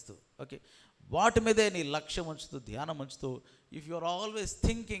ప్రయారిటీని ఇస్తూ, ఓకే, వాటి మీదే నీ లక్ష్యం ఉంచుతూ, ధ్యానం ఉంచుతూ, if you are always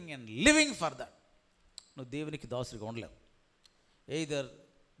thinking and living for that, నువ్వు దేవునికి దాసులుగా ఉండలేవు. Either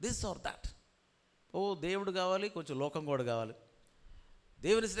this are that. దేవుడు కావాలి, కొంచెం లోకం కూడా కావాలి.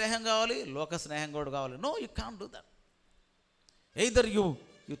 దేవుని స్నేహం కావాలి, లోక స్నేహం కూడా కావాలి. No, you can't do that. Either you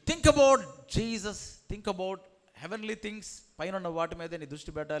think about Jesus, think about heavenly things, పైన ఉన్న వాటి మీద నీ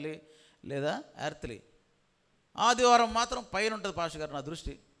దృష్టి పెట్టాలి. లేదా ఎర్త్లీ. ఆదివారం మాత్రం పైన ఉంటుంది పాస్టర్ గారు నా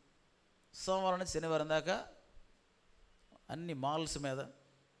దృష్టి. సోమవారం నుంచి శనివారం దాకా అన్ని మాల్స్ మీద,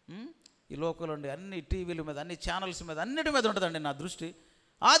 ఈ లోకల్ ఉండి అన్ని టీవీల మీద, అన్ని ఛానల్స్ మీద, అన్నిటి మీద ఉంటుందండి నా దృష్టి.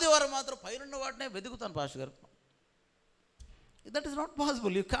 ఆదివారం మాత్రం పైన వాటినే వెతుకుతాను పాస్టర్ గారు. That is not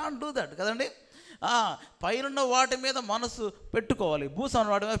possible, you can't do that కదండి. పైన వాటి మీద మనసు పెట్టుకోవాలి, భూసాన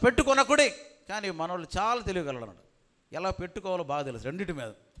వాటి మీద పెట్టుకోనక్కడే. కానీ మనోళ్ళు చాలా తెలియగలడు, ఎలా పెట్టుకోవాలో బాగా తెలుసు రెండింటి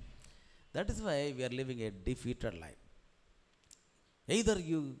మీద. That is why we are living a defeated life. Either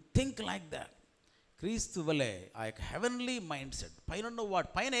you think like that, క్రీస్తు వలే ఆ యొక్క హెవెన్లీ మైండ్ సెట్.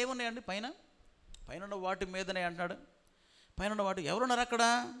 పైన ఏమున్నాయండి? పైన వాటి మీదనే అంటున్నాడు. పైన వాటి ఎవరున్నారు అక్కడ?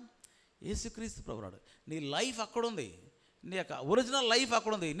 యేసుక్రీస్తు ప్రభువాడు. నీ లైఫ్ అక్కడుంది, నీ యొక్క ఒరిజినల్ లైఫ్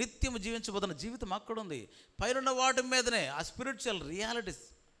అక్కడుంది, నిత్యం జీవించబోతున్న జీవితం అక్కడుంది. పైన వాటి మీదనే, ఆ స్పిరిచువల్ రియాలిటీస్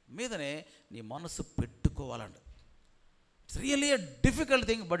మీదనే నీ మనసు పెట్టుకోవాలండి. It's really a difficult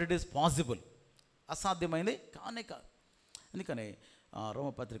thing, but it is possible. అసాధ్యమైంది కానే కాదు. అందుకని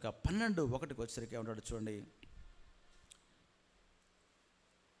రోమపత్రిక 12:1 వచ్చేసరికి ఏమంటాడు చూడండి.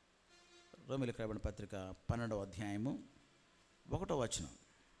 రోమిలకు రాయబడిన పత్రిక 12వ అధ్యాయము 1వ వచనం,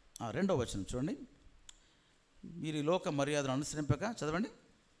 2వ వచనం చూడండి. మీరు ఈ లోక మర్యాదను అనుసరింపక, చదవండి,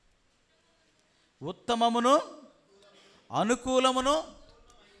 ఉత్తమమును అనుకూలమును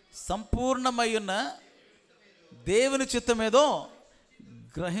సంపూర్ణమయ్యున్న దేవుని చిత్తమేదో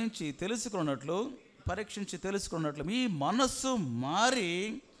గ్రహించి తెలుసుకున్నట్లు, పరీక్షించి తెలుసుకున్నట్లు మీ మనస్సు మారి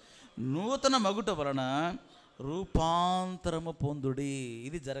నూతన మగుట వలన రూపాంతరము పొందుడి.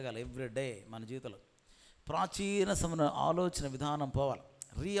 ఇది జరగాలి ఎవ్రీడే మన జీవితంలో. ప్రాచీన సమయ ఆలోచన విధానం పోవాలి,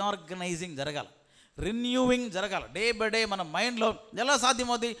 రీఆర్గనైజింగ్ జరగాలి, రెన్యూవింగ్ జరగాలి. డే బై డే మన మైండ్లో ఎలా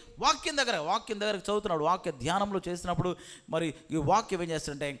సాధ్యమవుతుంది? వాక్యం దగ్గరకు చదువుతున్నాడు, వాక్య ధ్యానంలో చేసినప్పుడు మరి ఈ వాక్యం ఏం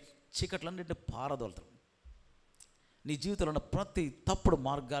చేస్తుంటే చీకట్లన్నింటినీ పారదోలుతాడు. నీ జీవితంలో ఉన్న ప్రతి తప్పుడు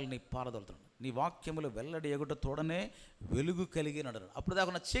మార్గాల్ని పారదోలుతాడు. నీ వాక్యములు వెల్లడి ఎగుట తోడనే వెలుగు కలిగి నడరు. అప్పుడు దాకా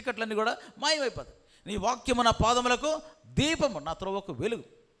ఉన్న చీకట్లన్నీ కూడా మాయమైపోతాయి. నీ వాక్యము నా పాదములకు దీపము, నా త్రోవకు వెలుగు.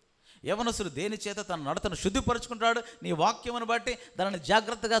 యవనస్తుడు దేని చేత తన నడతను శుద్ధిపరుచుకుంటాడు? నీ వాక్యమును బట్టి దానిని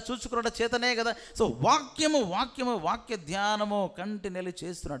జాగ్రత్తగా చూసుకున్న చేతనే కదా. సో వాక్య ధ్యానము కంటిన్యూలీ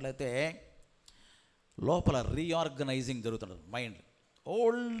చేస్తున్నట్లయితే లోపల రీఆర్గనైజింగ్ జరుగుతున్నది. Mind,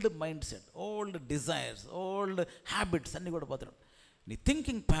 old mind set, old desires, old habits అన్నీ కూడా పోతున్నాడు. నీ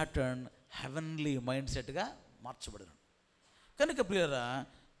థింకింగ్ ప్యాటర్న్ హెవెన్లీ మైండ్ సెట్గా మార్చబడినాడు. కనుక ప్రియరా,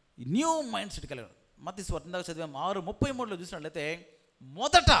 న్యూ మైండ్ సెట్ కలిగాడు. మత్తయి సువార్త ఇందాక చదివాం 6:33 చూసినట్లయితే,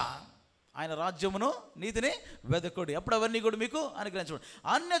 మొదట ఆయన రాజ్యమును నీతిని వెదకుడి, అప్పుడు అవన్నీ కూడా మీకు అనుగ్రహించబడి.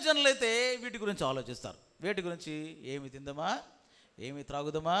 అన్యజనులైతే వీటి గురించి ఆలోచిస్తారు. వీటి గురించి ఏమి తిందామా, ఏమి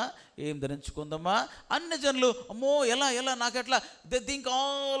త్రాగుదామా, ఏం ధరించుకుందామా. అన్యజనులు అమ్మో ఎలా నాకెట్లా, they think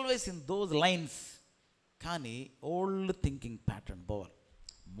always in those lines. కానీ ఓల్డ్ థింకింగ్ ప్యాటర్న్ పోవాలి.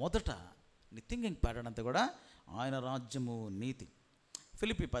 మొదట నీ థింకింగ్ ప్యాటర్న్ అంతా కూడా ఆయన రాజ్యము నీతి.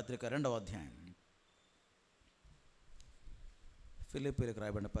 ఫిలిప్పీ పత్రిక 2వ అధ్యాయం, ఫిలిప్పీలకు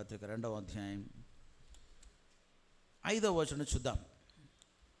రాయబడిన పత్రిక 2వ అధ్యాయం 5వ వచనం చూద్దాం.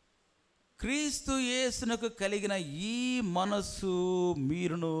 క్రీస్తు యేసునకు కలిగిన ఈ మనస్సు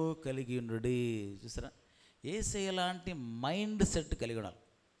మీరును కలిగి ఉండుడి. చూసారా, యేసయ్య లాంటి మైండ్ సెట్ కలిగి ఉండాలి.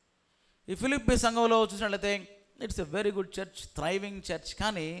 ఈ ఫిలిప్పీ సంఘంలో చూసినట్లయితే it's a very good church, thriving church.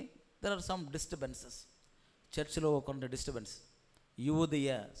 కానీ దెర్ ఆర్ సమ్ డిస్టర్బెన్సెస్. చర్చ్లో కొన్ని డిస్టర్బెన్స్, యూదయ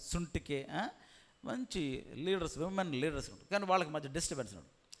సుంటికే మంచి లీడర్స్, విమెన్ లీడర్స్ ఉంటారు, కానీ వాళ్ళకి మధ్య డిస్టర్బెన్స్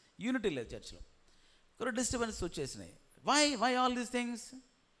ఉంటుంది. యూనిటీ లేదు చర్చ్లో, కొన్ని డిస్టర్బెన్స్ వచ్చేసినాయి. Why all these things?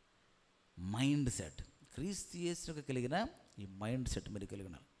 Mind set. క్రీస్తు యేసుకు కలిగిన ఈ మైండ్ సెట్ మీరు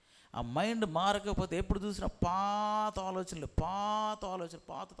కలిగిన, ఆ మైండ్ మారకపోతే ఎప్పుడు చూసినా పాత ఆలోచనలు,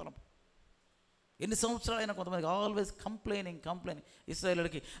 పాత తలంపు. ఎన్ని సంవత్సరాలు అయినా కొంతమందికి ఆల్వేస్ కంప్లైనింగ్.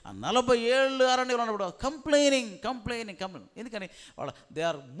 ఇశ్రాయేలుకి 40 ఏళ్ళు అరణ్యంలో ఉన్నప్పుడు కంప్లైనింగ్. ఎందుకని? They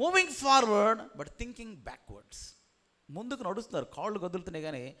are moving forward but thinking backwards. ముందుకు నడుస్తున్నారు, కాళ్ళు కదులుతున్నాయి,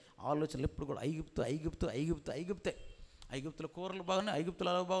 కానీ ఆలోచనలు ఎప్పుడు కూడా ఐగుప్తే. ఐగుప్తుల కూరలు బాగున్నాయి, ఐగుప్తులు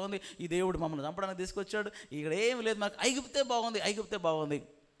అలా బాగుంది, ఈ దేవుడు మమ్మల్ని చంపడానికి తీసుకొచ్చాడు, ఇక్కడ ఏమి లేదు, మాకు ఐగుప్తే బాగుంది.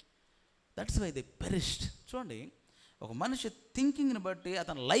 That's why they perished. చూడండి, ఒక మనిషి థింకింగ్ని బట్టి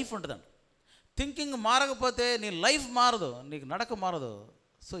అతని లైఫ్ ఉంటుందండి. థింకింగ్ మారకపోతే నీ లైఫ్ మారదు, నీకు నడక మారదు.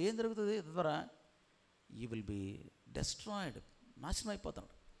 సో ఏం జరుగుతుంది? ద్వారా యూ విల్ బీ డెస్ట్రాయిడ్, నాశనం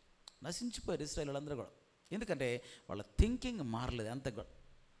అయిపోతాడు. నశించిపోయారు ఇశ్రాయేలీయులందరూ కూడా. ఎందుకంటే వాళ్ళ థింకింగ్ మారలేదు. అంత కూడా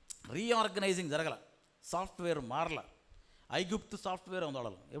రీఆర్గనైజింగ్ జరగల, సాఫ్ట్వేర్ మారల. ఐగుప్తు సాఫ్ట్వేర్ ఉంది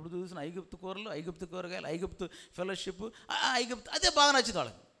వాళ్ళలో. ఎప్పుడు చూసిన ఐగుప్తు కూరలు, ఐగుప్తు కూరగాయలు, ఐగుప్తు ఫెలోషిప్, ఐగుప్తు అదే బాగా నచ్చింది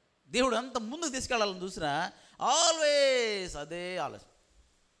వాళ్ళకి. దేవుడు అంత ముందుకు తీసుకెళ్ళాలని చూసినా ఆల్వేస్ అదే ఆలోచన.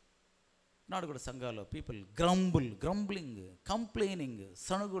 నాడు కూడా సంఘాల్లో పీపుల్ గ్రంబ్లింగ్, కంప్లైనింగ్,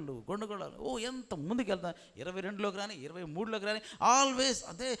 సణుగులు, గొండుగొడలు. ఎంత ముందుకు వెళ్తాం, 22లోకి రాని, 23లోకి రాని, ఆల్వేస్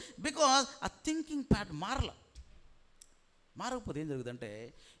అదే. బికాజ్ ఆ థింకింగ్ ప్యాటర్న్ మారకపోతే ఏం జరుగుతుందంటే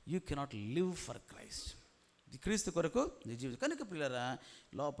you cannot live for Christ, క్రీస్తు కొరకు నీ జీవితం. కనుక పిల్లరా,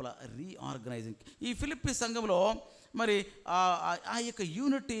 లోపల రీఆర్గనైజింగ్. ఈ ఫిలిప్పీ సంఘంలో మరి ఆ యొక్క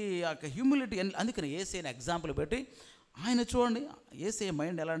యూనిటీ, ఆ యొక్క హ్యూమిలిటీ, అందుకని యేసయ్యని ఎగ్జాంపుల్ పెట్టి ఆయన చూడండి, యేసయ్య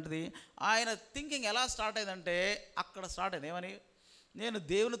మైండ్ ఎలాంటిది, ఆయన థింకింగ్ ఎలా స్టార్ట్ అయిందంటే అక్కడ స్టార్ట్ అయింది. ఏమని? నేను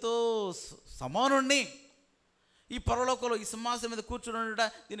దేవునితో సమానుణ్ణి, ఈ పరలోకంలో ఈ సింహాసనం మీద కూర్చుని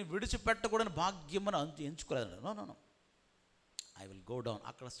దీన్ని విడిచిపెట్టకూడని భాగ్యం అని ఎంచుకోలేదు. No, I will go down.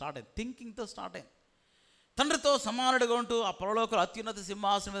 అక్కడ స్టార్ట్ అయింది, థింకింగ్తో స్టార్ట్ అయింది. తండ్రితో సమానుడిగా ఉంటూ ఆ పరలోకంలో అత్యున్నత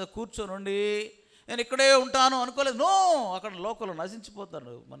సింహాసనం మీద కూర్చొని ఉండి నేను ఇక్కడే ఉంటాను అనుకోలేదు. నో, అక్కడ లోకంలో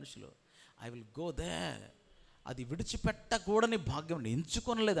నశించిపోతారు మనుషులు. I will go there. అది విడిచిపెట్టకూడని భాగ్యం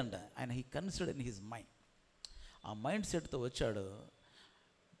ఎంచుకోనలేదంట ఆయన. He considered in his mind. ఆ మైండ్ సెట్తో వచ్చాడు,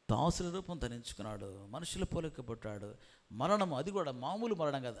 దాసుల రూపం ధరించుకున్నాడు, మనుషుల పోలిక పుట్టాడు. మరణం, అది కూడా మామూలు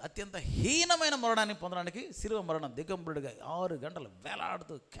మరణం కాదు, అత్యంత హీనమైన మరణాన్ని పొందడానికి శిలువ మరణం, దిగంబరుడిగా 6 గంటలు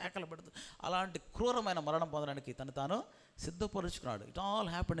వేలాడుతూ కేకలు పెడుతూ అలాంటి క్రూరమైన మరణం పొందడానికి తాను సిద్ధపరుచుకున్నాడు. It all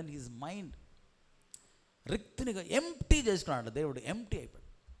happened in his mind. రిక్తినిగా empty చేసుకున్నాడు దేవుడు. ఎంప్టీ అయిపోయాడు.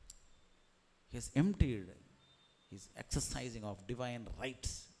 He's emptied. He's exercising of divine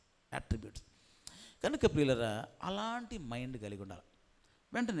rights, attributes. కనుక ప్రియులరా, అలాంటి మైండ్ కలిగి ఉండాలి.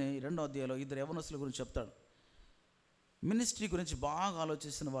 వెంటనే 2వ అధ్యాయంలో 2 యవనస్తుల గురించి చెప్తాడు. మినిస్ట్రీ గురించి బాగా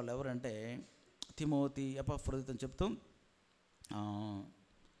ఆలోచిస్తున్న వాళ్ళు ఎవరంటే తిమోతి, ఎపఫ్రోదితు అని చెప్తూ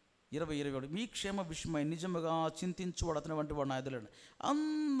 20:21 మీ క్షేమ విషయమై నిజముగా చింతించువాడు అతని వంటి వాడు నా ఎదురులేడు.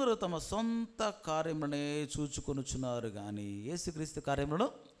 అందరూ తమ సొంత కార్యములనే చూచుకొనుచున్నారు కానీ యేసుక్రీస్తు కార్యములను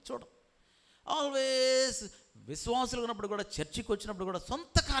చూడరు. ఆల్వేస్ విశ్వాసులు ఉన్నప్పుడు కూడా, చర్చికి వచ్చినప్పుడు కూడా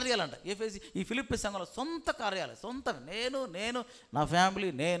సొంత కార్యాలంట. ఈ ఫిలిప్పీ సంఘంలో సొంత కార్యాలు, నేను నా ఫ్యామిలీ,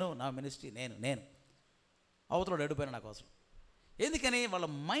 నేను నా మినిస్ట్రీ, నేను అవతల ఎడిపోయిన నా కోసం. ఎందుకని? వాళ్ళ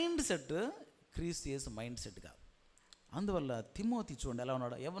మైండ్ సెట్ క్రీస్తు యేసు మైండ్ సెట్ కాదు. అందువల్ల తిమోతి చూడండి ఎలా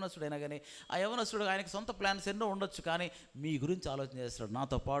ఉన్నాడు. యవనస్తుడైనా కానీ ఆ యవనస్తుడు ఆయనకి సొంత ప్లాన్స్ ఎన్నో ఉండొచ్చు, కానీ మీ గురించి ఆలోచన చేస్తాడు.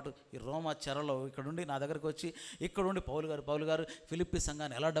 నాతో పాటు ఈ రోమా చెరలో ఇక్కడుండి నా దగ్గరకు వచ్చి, ఇక్కడుండి పౌలు గారు ఫిలిప్పీ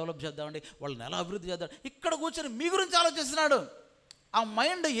సంఘాన్ని ఎలా డెవలప్ చేద్దామండి, వాళ్ళని ఎలా అభివృద్ధి చేద్దాం, ఇక్కడ కూర్చొని మీ గురించి ఆలోచిస్తున్నాడు. ఆ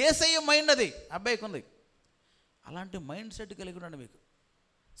మైండ్ యేసయ్య మైండ్, అది అబ్బాయికి ఉంది. అలాంటి మైండ్ సెట్ కలిగి ఉన్నాడు. మీకు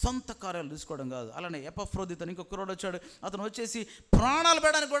సొంత కార్యాలు తీసుకోవడం కాదు. అలానే ఎపఫ్రోదితు అని ఇంకొక రోడ్ వచ్చాడు. అతను వచ్చేసి ప్రాణాలు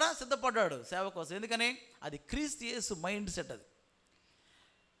పెట్టడానికి కూడా సిద్ధపడ్డాడు సేవ కోసం. ఎందుకని? అది క్రీస్తు యేసు మైండ్ సెట్ అది.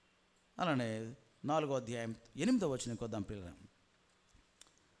 అలానే 4వ అధ్యాయం 8వ వచనం కొద్దాం పిల్లలు.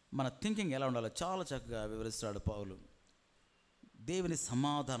 మన థింకింగ్ ఎలా ఉండాలో చాలా చక్కగా వివరిస్తాడు పౌలు. దేవుని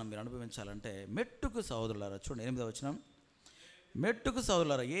సమాధానం మీరు అనుభవించాలంటే మెట్టుకు సహోదరులారా, చూడండి 8వ వచనం. మెట్టుకు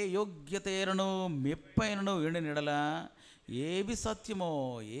సహోదరులారా, ఏ యోగ్యత ఏరను మెప్పైనను ఎండిన ఎడల, ఏవి సత్యమో,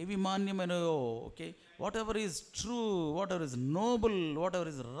 ఏవి మాన్యమైనయో, okay, what ever is true, what ever is Nobel, what ever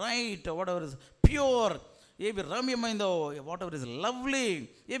is right, what ever is pure, ఏవి రమ్యమైందో, వాట్ ఎవర్ ఈజ్ లవ్లీ,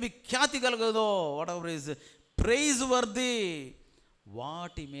 ఏవి ఖ్యాతి కలగదో, what ever is praise worthy,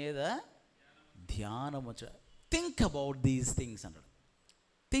 వాటి మీద ధ్యానం వచ్చ. థింక్ అబౌట్ దీస్ థింగ్స్ అన్నాడు.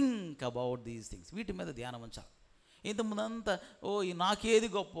 థింక్ అబౌట్ దీస్ థింగ్స్, వీటి మీద ధ్యానం ఉంచాలి. ఇంతకుముందంతా నాకేది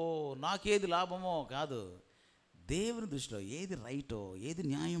గొప్పో, నాకేది లాభమో కాదు. దేవుని దృష్టిలో ఏది రైటో, ఏది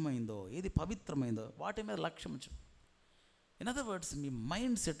న్యాయమైందో, ఏది పవిత్రమైందో వాటి మీద లక్ష్యం ఉంచు. In other words, me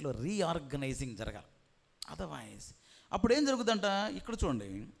mind సెట్లో రీఆర్గనైజింగ్ జరగాలి. అదర్వైజ్ అప్పుడు ఏం జరుగుతుందంట, ఇక్కడ చూడండి.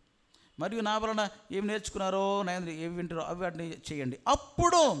 మరియు నా వలన ఏమి నేర్చుకున్నారో, ఏమి వింటారో అవి వాటిని చేయండి.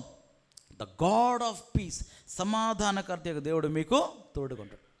 అప్పుడు ద గాడ్ ఆఫ్ పీస్, సమాధానకర్త దేవుడు మీకు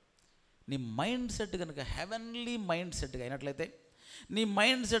తోడుకుంటాడు. నీ మైండ్ సెట్ కనుక హెవెన్లీ మైండ్ సెట్గా అయినట్లయితే, నీ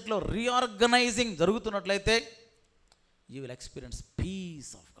మైండ్ సెట్లో reorganising జరుగుతున్నట్లయితే, you will experience peace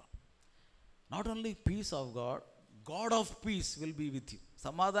of God. Not only peace of God, God of peace will be with you.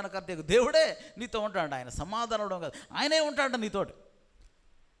 సమాధానకర్త దేవుడే నీతో ఉంటాడు. ఆయన సమాధానం అవడం కాదు, ఆయనే ఉంటాడు నీతోటి.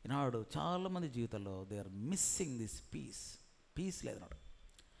 ఈనాడు చాలామంది జీవితంలో they are missing this piece లేదన్నాడు.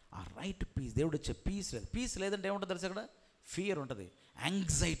 ఆ రైట్ పీస్, దేవుడు వచ్చే పీస్ లేదు. పీస్ లేదంటే ఏముంటుంది తెలుసు? అక్కడ ఫియర్ ఉంటుంది,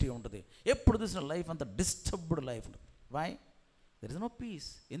 యాంగ్జైటీ ఉంటుంది. ఎప్పుడు చూసిన లైఫ్ అంతా డిస్టర్బ్డ్ లైఫ్ ఉంటుంది. Why? There is no piece.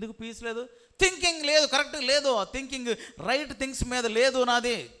 ఎందుకు పీస్ లేదు? థింకింగ్ లేదు, కరెక్ట్ లేదు. ఆ థింకింగ్ రైట్ థింగ్స్ మీద లేదు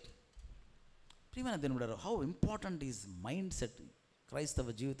నాది. ప్రియమైన దేవుడు, how important is mind set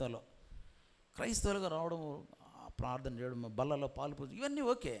క్రైస్తవ జీవితంలో. క్రైస్తవులుగా రావడం, ప్రార్థన చేయడం, బల్లలో పాలు పూజ, ఇవన్నీ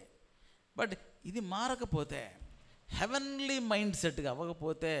ఓకే. బట్ ఇది మారకపోతే, హెవెన్లీ మైండ్ సెట్గా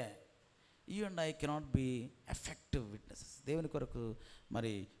అవ్వకపోతే, you and I cannot be effective witnesses. దేవుని కొరకు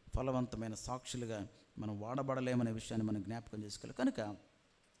మరి ఫలవంతమైన సాక్షులుగా మనం వాడబడలేమనే విషయాన్ని మనం జ్ఞాపకం చేసుకోవాలి. కనుక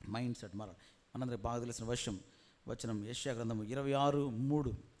మైండ్ సెట్ మారాలి. మనందరికి బాగా తెలిసిన వచనం యెషయా గ్రంథము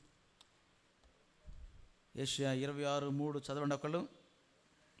 26:3. యెషయా 26:3 చదవండి ఒకళ్ళు.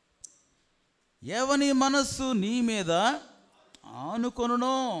 ఎవని మనస్సు నీ మీద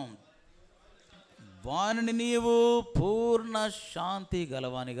ఆనుకొనునో వానిని నీవు పూర్ణ శాంతి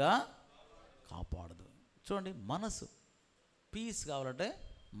గలవానిగా కాపాడదు. చూడండి, మనసు పీస్ కావాలంటే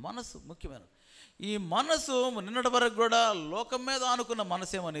మనసు ముఖ్యమైన. ఈ మనసు నిన్నటి వరకు కూడా లోకం మీద ఆనుకున్న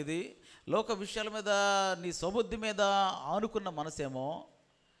మనసేమనేది, లోక విషయాల మీద నీ స్వబుద్ధి మీద ఆనుకున్న మనసేమో,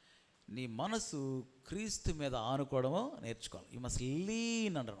 నీ మనసు క్రీస్తు మీద ఆనుకోవడము నేర్చుకోవాలి. యూ మస్ట్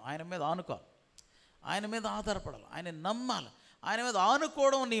లీన్ అంటారు. ఆయన మీద ఆనుకోవాలి, ఆయన మీద ఆధారపడాలి, ఆయన నమ్మాలి. ఆయన మీద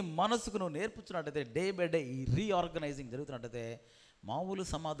ఆనుకోవడం నీ మనసుకు నువ్వు నేర్పుతున్నట్టయితే, డే బై డే ఈ రీఆర్గనైజింగ్ జరుగుతున్నట్టయితే మామూలు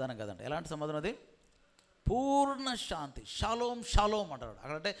సమాధానం కదండి. ఎలాంటి సమాధానం అది? పూర్ణ శాంతి, షాలోమ్ షాలోమ్ అంటాడు.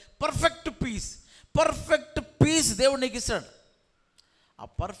 అక్కడంటే పర్ఫెక్ట్ పీస్ దేవుడు నీకు ఇస్తాడు. ఆ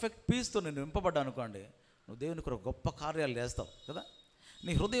పర్ఫెక్ట్ పీస్తో నేను నింపబడ్డా అనుకోండి, నువ్వు దేవునికి ఒక గొప్ప కార్యాలు చేస్తావు కదా.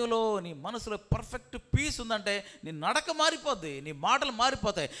 నీ హృదయంలో, నీ మనసులో పర్ఫెక్ట్ పీస్ ఉందంటే నీ నడక మారిపోద్ది, నీ మాటలు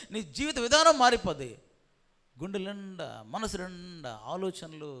మారిపోతాయి, నీ జీవిత విధానం మారిపోద్ది. గుండె నిండా, మనసు నిండా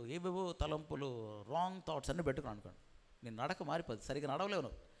ఆలోచనలు, ఏవేవో తలంపులు, రాంగ్ థాట్స్ అన్నీ పెట్టుకుని అనుకోండి, నీ నడక మారిపోద్ది. సరిగ్గా నడవలేవు,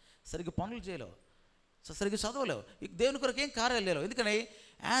 నువ్వు సరిగ్గా పనులు చేయలేవు, సరిగ్గా చదవలేవు, దేవుని కొరకు ఏం కార్యాలు లేవు. ఎందుకని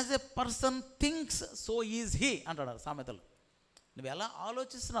as a person thinks so is he అంటాడు సామెతలు. నువ్వు ఎలా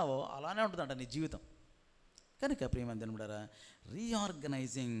ఆలోచిస్తున్నావో అలానే ఉంటుందంట నీ జీవితం. కనుక ప్రియమైన దేవుడా,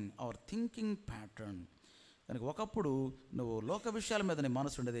 రీఆర్గనైజింగ్ అవర్ థింకింగ్ ప్యాటర్న్. కనుక ఒకప్పుడు నువ్వు లోక విషయాల మీద నీ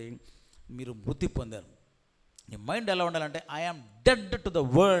మనసు ఉండేది, మీరు మృతి పొందారు. నీ మైండ్ ఎలా ఉండాలంటే I am dead to the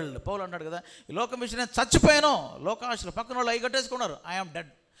world. పౌలు అంటాడు కదా, ఈ లోకం విషయం నేను చచ్చిపోయాను. లోకాశలు పక్కన వాళ్ళు అవి కట్టేసుకున్నారు, ఐఆమ్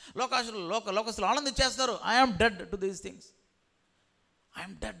డెడ్. లోకాశలు లోకస్తులు ఆనందించేస్తారు, I am dead to these things,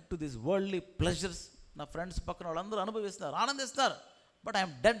 I'm dead to this worldly pleasures. నా ఫ్రెండ్స్ పక్కన వాళ్ళందరూ అనుభవిస్తున్నారు, ఆనందిస్తున్నారు, బట్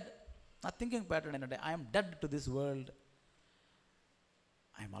ఐఎమ్ డెడ్. నా థింకింగ్ ప్యాటర్న్ ఏంటంటే I'm dead to this world,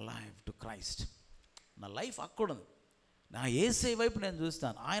 I'm alive to Christ. నా లైఫ్ అక్కడుంది, నా యేసే వైపు నేను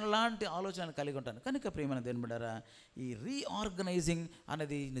చూస్తాను, ఆయన లాంటి ఆలోచనలు కలిగి ఉంటాను. కనుక ప్రియమైన దేవుని బిడ్డలారా, ఈ రీఆర్గనైజింగ్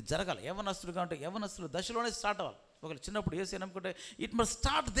అనేది జరగాలి. యవనస్తులుగా ఉంటే యవనస్తులు దశలోనే స్టార్ట్ అవ్వాలి. ఒకళ్ళు చిన్నప్పుడు యేసే నమ్ముకుంటే ఇట్ మస్ట్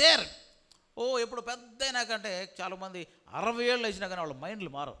స్టార్ట్ దేర్. ఎప్పుడు పెద్ద అయినాకంటే చాలామంది 60 ఏళ్ళు వచ్చినా కానీ వాళ్ళ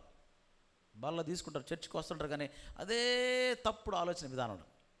మైండ్లు మారవు. బల్ల తీసుకుంటారు, చర్చికి వస్తుంటారు, కానీ అదే తప్పుడు ఆలోచన విధానం.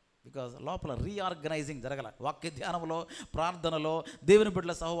 బికాజ్ లోపల రీఆర్గనైజింగ్ జరగల. వాక్య ధ్యానంలో, ప్రార్థనలో, దేవుని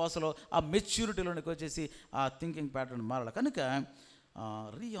బిడ్డల సహవాసంలో ఆ మెచ్యూరిటీలోనికి వచ్చేసి ఆ థింకింగ్ ప్యాటర్న్ మారాలి. కనుక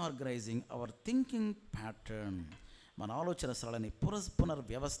రీఆర్గనైజింగ్ అవర్ థింకింగ్ ప్యాటర్న్, మన ఆలోచన సరళని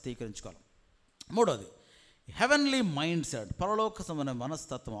పునర్వ్యవస్థీకరించుకోవాలి. మూడోది హెవెన్లీ మైండ్ సెట్, పరలోక సంబంధమైన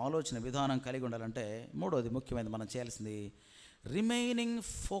మనస్తత్వం, ఆలోచన విధానం కలిగి ఉండాలంటే మూడోది ముఖ్యమైనది మనం చేయాల్సింది remaining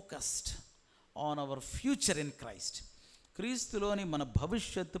focused on our future in Christ. క్రీస్తులోని మన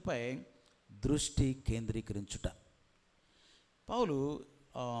భవిష్యత్తుపై దృష్టి కేంద్రీకరించుట. పౌలు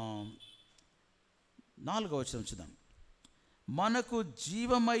 4వ వచనం చూద్దాం. మనకు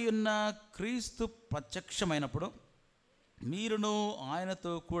జీవమై ఉన్న క్రీస్తు ప్రత్యక్షమైనప్పుడు మీరును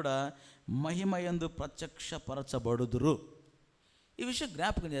ఆయనతో కూడా మహిమయందు ప్రత్యక్షపరచబడుదురు. ఈ విషయం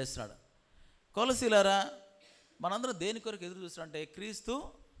జ్ఞాపకం చేస్తున్నాడు. కొలసీలారా, మనందరం దేని కొరకు ఎదురు చూస్తున్నాడంటే క్రీస్తు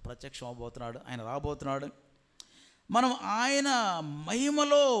ప్రత్యక్షం అవబోతున్నాడు, ఆయన రాబోతున్నాడు. మనం ఆయన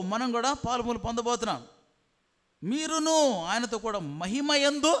మహిమలో మనం కూడా పాలుమూలు పొందబోతున్నాం. మీరును ఆయనతో కూడా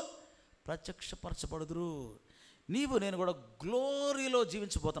మహిమయందు ప్రత్యక్షపరచబడుదురు. నీవు నేను కూడా గ్లోరీలో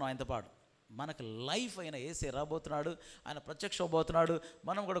జీవించబోతున్నాం ఆయనతో పాటు. మనకు లైఫ్ అయిన యేసే రాబోతున్నాడు, ఆయన ప్రత్యక్షం అవబోతున్నాడు,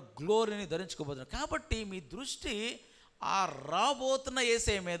 మనం కూడా గ్లోరీని ధరించుకోబోతున్నాం. కాబట్టి మీ దృష్టి ఆ రాబోతున్న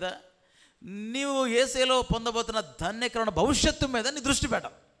యేసే మీద, నీవు యేసేలో పొందబోతున్న ధన్యకరణ భవిష్యత్తు మీద నీ దృష్టి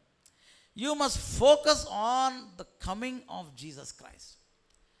పెట్టాలి. You must focus on the coming of Jesus Christ.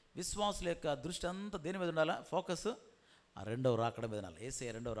 విశ్వాసుల యొక్క దృష్టి అంతా దేని మీద ఉండాలా? ఫోకస్ ఆ రెండవ రాకడ మీద ఉండాలి.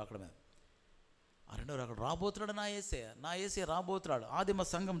 యేసే రెండవ రాకడ మీద. ఆ రెండవ రాకడ రాబోతున్నాడు, నా యేసే రాబోతున్నాడు. ఆదిమ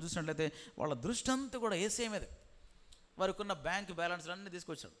సంఘం చూసినట్లయితే వాళ్ళ దృష్టి అంతా కూడా యేసే మీద. వారికి ఉన్న బ్యాంక్ బ్యాలెన్స్లు అన్నీ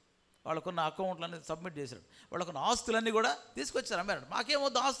తీసుకొచ్చాడు, వాళ్ళకున్న అకౌంట్లన్నీ సబ్మిట్ చేశాడు, వాళ్ళకున్న ఆస్తులన్నీ కూడా తీసుకొచ్చారు, అమ్మారు.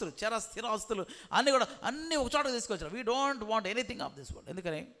 మాకేమొద్దు ఆస్తులు, స్థిర ఆస్తులు అన్నీ కూడా అన్నీ ఒక చోట తీసుకొచ్చారు. We don't want anything of this world.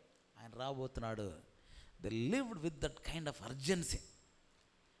 ఎందుకని ఆయన రాబోతున్నాడు. They lived with that kind of urgency.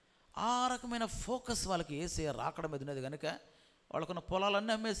 ఆ రకమైన ఫోకస్ వాళ్ళకి యేసే రాకడ మీద ఉన్నది కనుక వాళ్ళకున్న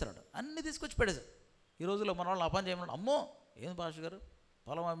పొలాలన్నీ అమ్మేశాడు, అన్నీ తీసుకొచ్చి పెట్టేశాడు. ఈ రోజుల్లో మన వాళ్ళు అపాన్ చేయమన్నాడు, అమ్మో ఏం భాష గారు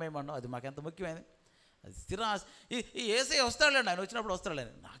పొలం అమ్మేయమన్నాం, అది మాకెంత ముఖ్యమైనది, అది స్థిర ఈ యేసే వస్తాడులేండి, ఆయన వచ్చినప్పుడు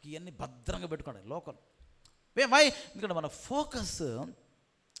వస్తాడులేండి, నాకు ఇవన్నీ భద్రంగా పెట్టుకోండి లోకల్ వై. ఎందుకంటే మన ఫోకస్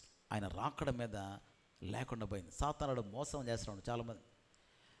ఆయన రాకడ మీద లేకుండా పోయింది. సాతానుడు మోసం చేస్తున్నాడు, చాలామంది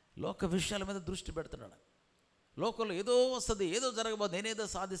లోక విషయాల మీద దృష్టి పెడుతున్నాడు. లోకంలో ఏదో వస్తుంది, ఏదో జరగబోదు, నేనేదో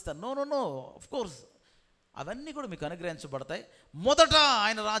సాధిస్తాను. No no no, of course అవన్నీ కూడా మీకు అనుగ్రహించబడతాయి. మొదట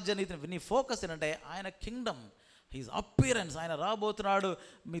ఆయన రాజ్య నీతిని, నీ ఫోకస్ ఏంటంటే ఆయన కింగ్డమ్, హీజ్ అపియరెన్స్, ఆయన రాబోతున్నాడు,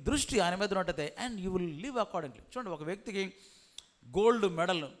 మీ దృష్టి ఆయన మీద ఉంటుంది. And you will live accordingly. చూడండి, ఒక వ్యక్తికి గోల్డ్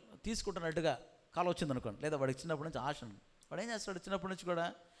మెడల్ తీసుకుంటున్నట్టుగా కల వచ్చింది అనుకోండి, లేదా వాడికి చిన్నప్పటి నుంచి ఆశ ఉంది, వాడు ఏం చేస్తాడు? చిన్నప్పటి నుంచి కూడా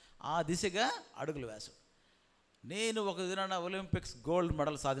ఆ దిశగా అడుగులు వేస్తాడు. నేను ఒక దినాన ఒలింపిక్స్ గోల్డ్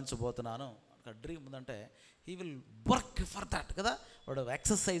మెడల్ సాధించబోతున్నాను ఒక డ్రీమ్ ఉందంటే he will work for that కదా. వాడు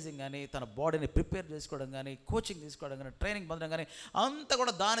ఎక్సర్సైజింగ్ కానీ, తన బాడీని ప్రిపేర్ చేసుకోవడం కానీ, కోచింగ్ తీసుకోవడం కానీ, ట్రైనింగ్ పొందడం కానీ, అంతా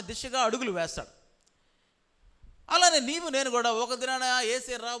కూడా దాని దిశగా అడుగులు వేస్తాడు. అలానే నీవు నేను కూడా ఒక దినాన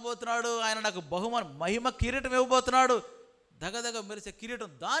యేసే రాబోతున్నాడు, ఆయన నాకు బహుమానం మహిమ కిరీటం ఇవ్వబోతున్నాడు, దగదగ మెరిసే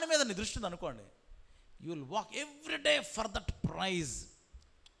కిరీటం, దాని మీద నీ దృష్టి ఉంది అనుకోండి, you will walk every day for that praise.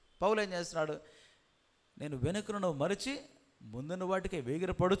 పౌలు ఏం చేస్తున్నాడు? నేను వెనుకను మరిచి ముందున్న వాటికి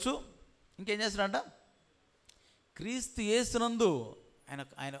వేగిరపడుచు, ఇంకేం చేస్తున్నాడంట? క్రీస్తు యేసునందు ఆయన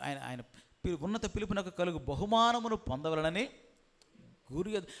ఆయన ఆయన ఆయన ఉన్నత పిలుపునకు కలుగు బహుమానమును పొందవలనని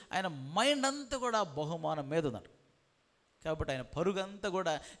గురి, ఆయన మైండ్ అంతా కూడా బహుమానం మీద ఉన్నాడు. కాబట్టి ఆయన పరుగంతా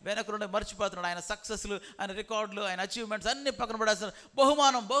కూడా వెనక నుండి మర్చిపోతున్నాడు. ఆయన సక్సెస్లు, ఆయన రికార్డులు, ఆయన అచీవ్మెంట్స్ అన్నీ పక్కన పడేస్తున్నాడు.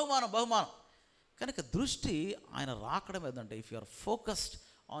 బహుమానం బహుమానం బహుమానం. కనుక దృష్టి ఆయన రాకడం ఏదంటే, if you are focused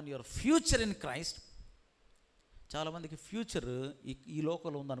on your future in Christ. చాలామందికి ఫ్యూచర్ ఈ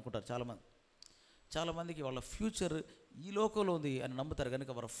లోకంలో ఉందనుకుంటారు. చాలామందికి వాళ్ళ ఫ్యూచర్ ఈ లోకంలో ఉంది అని నమ్ముతారు.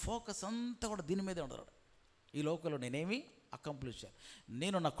 కనుక వాళ్ళ ఫోకస్ అంతా కూడా దీని మీదే ఉంటారు. ఈ లోకంలో నేనేమి అకంప్లిష్ చేయాలి,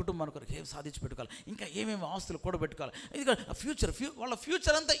 నేను నా కుటుంబానికి కొరకు ఏం సాధించి పెట్టుకోవాలి, ఇంకా ఏమేమి ఆస్తులు కూడబెట్టుకోవాలి, ఇది ఫ్యూచర్. వాళ్ళ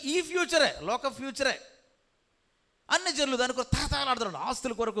ఫ్యూచర్ అంతా ఈ ఫ్యూచరే, లోక ఫ్యూచరే. అన్ని జనులు దాని కొరకు తహతహలాడుతున్నాడు.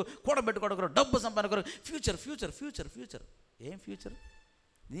 ఆస్తుల కొరకు కూడబెట్టుకోవడం కొరకు, డబ్బు సంపాదన కొరకు ఫ్యూచర్ ఫ్యూచర్ ఫ్యూచర్ ఫ్యూచర్. ఏం ఫ్యూచర్?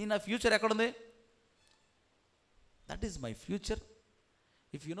 నా ఫ్యూచర్ ఎక్కడుంది? That is my future.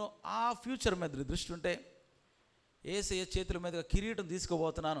 If you know, ఆ ఫ్యూచర్ మీద దృష్టి ఉంటే, యేసయ్య చేతుల మీదుగా కిరీటం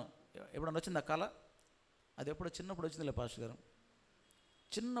తీసుకోబోతున్నాను. ఎప్పుడన్నా వచ్చింది ఆ కళ? అది ఎప్పుడో చిన్నప్పుడు వచ్చిందిలే పాస్టర్ గారు.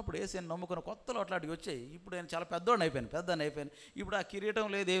 చిన్నప్పుడు యేసయ్యని నమ్ముకున్న కొత్తలో అట్లాంటివి వచ్చాయి. ఇప్పుడు నేను చాలా పెద్దోడిని అయిపోయాను. ఇప్పుడు ఆ కిరీటం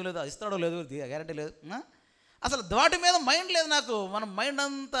లేదు, ఏం లేదు, ఇస్తాడో లేదు, గ్యారంటీ లేదు. అసలు వాటి మీద మైండ్ లేదు నాకు. మన మైండ్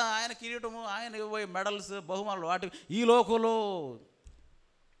అంతా ఆయన కిరీటము, ఆయన ఇవ్వబోయే మెడల్స్, బహుమానులు, వాటి ఈ లోకంలో.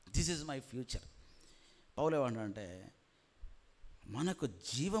 This is my future. పౌలు ఏమంటే, మనకు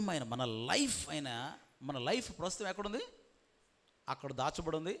జీవమైన మన లైఫ్ ప్రస్తుతం ఎక్కడుంది? అక్కడ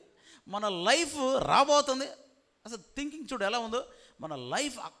దాచబడి ఉంది. మన లైఫ్ రాబోతుంది. అసలు థింకింగ్ చూడు ఎలా ఉందో. మన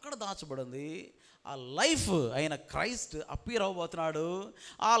లైఫ్ అక్కడ దాచబడి ఉంది. ఆ లైఫ్ అయిన క్రైస్ట్ అప్పీర్ అవ్వబోతున్నాడు.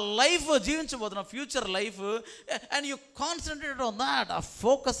 ఆ life జీవించబోతున్నాం, future life. And you concentrated on that. ఆ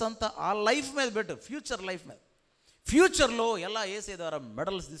ఫోకస్ అంతా ఆ లైఫ్ మీద పెట్టు, ఫ్యూచర్ లైఫ్ మీద. ఫ్యూచర్లో ఎలా యేసయ్య ద్వారా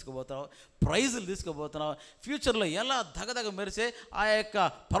మెడల్స్ తీసుకుపోతున్నావు, ప్రైజులు తీసుకుపోతున్నావు, ఫ్యూచర్లో ఎలా దగదగ మెరిసే ఆ యొక్క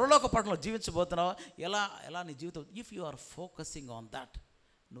పరలోక పట్టణంలో జీవించబోతున్నావు, ఎలా నీ జీవితం. If you are focusing on that,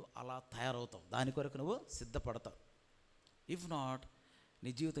 నువ్వు అలా తయారవుతావు, దాని కొరకు నువ్వు సిద్ధపడతావు. ఇఫ్ నాట్,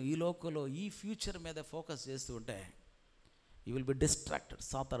 నీ జీవితం ఈ లోకంలో ఈ ఫ్యూచర్ మీద ఫోకస్ చేస్తూ ఉంటే యూ విల్ బి డిస్ట్రాక్టెడ్.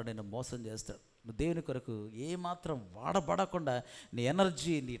 సాతాను నిన్ను మోసం చేస్తాడు. నువ్వు దేవుని కొరకు ఏమాత్రం వాడబడకుండా నీ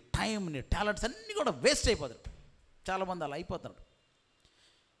ఎనర్జీ, నీ టైం, నీ టాలెంట్స్ అన్నీ కూడా వేస్ట్ అయిపోతాడు. చాలామంది అలా అయిపోతున్నాడు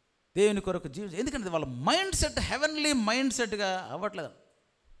దేవుని కొరకు ఎందుకంటే వాళ్ళ మైండ్ సెట్ హెవెన్లీ మైండ్ సెట్గా అవ్వట్లేదు.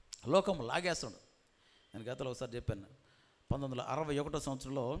 లోకం లాగేస్తున్నాడు. నేను గతంలో ఒకసారి చెప్పాను, 1961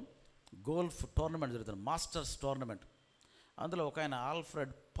 సంవత్సరంలో గోల్ఫ్ టోర్నమెంట్ జరుగుతుంది, మాస్టర్స్ టోర్నమెంట్. అందులో ఒక ఆయన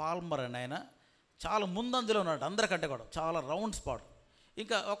ఆల్ఫ్రెడ్ పాల్మర్ అని ఆయన చాలా ముందంజలో ఉన్నాడు, అందరికంటే కూడా చాలా రౌండ్ స్పాట్.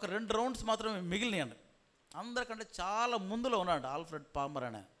 ఇంకా ఒక 2 రౌండ్స్ మాత్రమే మిగిలినాయండి. అందరికంటే చాలా ముందులో ఉన్నాడు ఆల్ఫ్రెడ్ పాల్మర్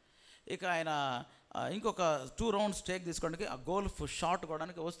అని. ఇక ఆయన ఇంకొక 2 రౌండ్స్ టేక్ తీసుకోవడానికి ఆ గోల్ఫ్ షాట్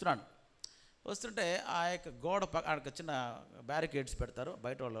కొనడానికి వస్తుంటే ఆ యొక్క గోడ అక్కడ చిన్న బ్యారికేడ్స్ పెడతారు,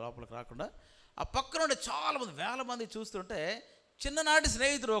 బయట వాళ్ళు లోపలికి రాకుండా. ఆ పక్కన ఉండే చాలామంది, వేల మంది చూస్తుంటే చిన్ననాటి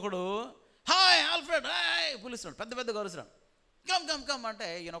స్నేహితుడు ఒకడు, హాయ్ ఆల్ఫ్రెడ్, హాయ్ పిలుస్తున్నాడు, పెద్ద గౌరవిస్తున్నాడు. కమ్ అంటే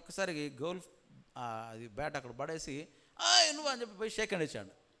ఈయన ఒక్కసారి గోల్ఫ్ అది బ్యాట్ అక్కడ పడేసి నువ్వు అని చెప్పి పోయి షేక్ హ్యాండ్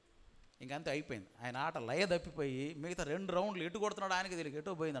ఇచ్చాడు. ఇంకంతే అయిపోయింది. ఆయన ఆట లయ తప్పిపోయి మిగతా 2 రౌండ్లు ఎటు కొడుతున్నాడు ఆయనకి తెలియదు,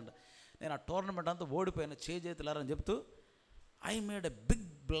 ఎటో పోయిందంట. నేను ఆ టోర్నమెంట్ అంతా ఓడిపోయిన, చేతులారని చెప్తూ I made a big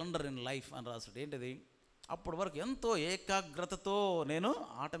blunder in life అని రాస్తాడు. ఏంటిది? అప్పటి వరకు ఎంతో ఏకాగ్రతతో నేను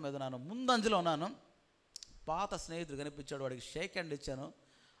ఆట మీద ఉన్నాను, ముందంజలో ఉన్నాను. పాత స్నేహితుడు కనిపించాడు, వాడికి షేక్ హ్యాండ్ ఇచ్చాను.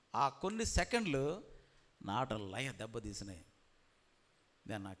 ఆ కొన్ని సెకండ్లు నా ఆట లయ దెబ్బతీసినాయి.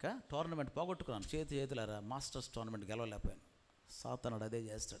 నేను నాక టోర్నమెంట్ పోగొట్టుకున్నాను, చేతులారా మాస్టర్స్ టోర్నమెంట్ గెలవలేకపోయాను. సాతానుడు అదే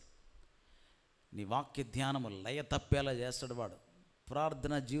చేస్తాడు. నీ వాక్య ధ్యానము లయ తప్పేలా చేస్తాడు వాడు.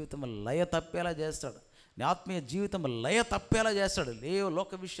 ప్రార్థన జీవితం లయ తప్పేలా చేస్తాడు. నీ ఆత్మీయ జీవితం లయ తప్పేలా చేస్తాడు. లేవో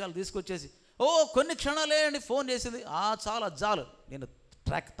లోక విషయాలు తీసుకొచ్చేసి కొన్ని క్షణాలే అండి ఫోన్ చేసింది, చాలా జాలు, నేను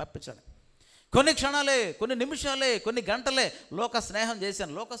ట్రాక్ తప్పించాను. కొన్ని క్షణాలే, కొన్ని నిమిషాలే, కొన్ని గంటలే లోక స్నేహం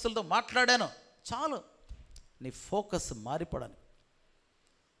చేశాను, లోకస్తులతో మాట్లాడాను, చాలు నీ ఫోకస్ మారిపోవడానికి.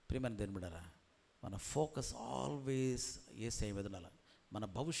 ప్రియమైన దేవుని బిడ్డలారా, మన ఫోకస్ ఆల్వేస్ యేసయ్య మీద ఉండాలి. మన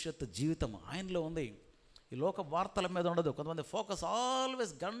భవిష్యత్తు జీవితం ఆయనలో ఉంది, ఈ లోక వార్తల మీద ఉండదు. కొంతమంది ఫోకస్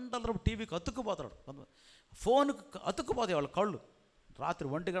ఆల్వేస్ గంటల టీవీకి అతుక్కుపోతాడు, కొంతమంది ఫోన్కి అతుక్కుపోతాయి వాళ్ళ కళ్ళు, రాత్రి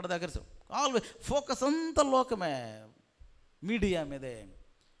 1 గంట దగ్గర ఆల్వేస్ ఫోకస్ అంతా లోకమే, మీడియా మీదే.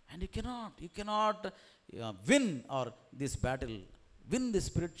 And you cannot win are this battle, win the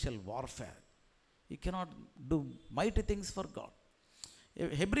spiritual warfare. You cannot do mighty things for God.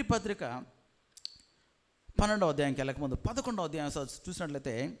 Hebrew పత్రిక 12వ అధ్యాయంకి వెళ్ళకముందు 11వ అధ్యాయం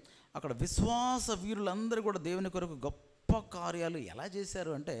చూసినట్లయితే అక్కడ విశ్వాస వీరులందరూ కూడా దేవుని కొరకు గొప్ప కార్యాలు ఎలా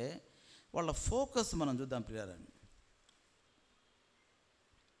చేశారు అంటే వాళ్ళ ఫోకస్ మనం చూద్దాం ప్రియారా.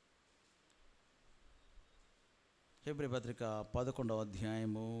 హెబ్రీ పత్రిక 11వ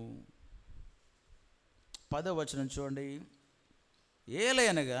అధ్యాయము 10వ వచనం చూడండి.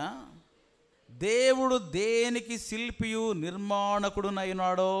 ఏలయనగా దేవుడు దేనికి శిల్పియు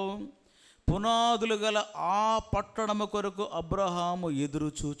నిర్మాణకుడునైనాడో పునాదులు గల ఆ పట్టణము కొరకు అబ్రహాము ఎదురు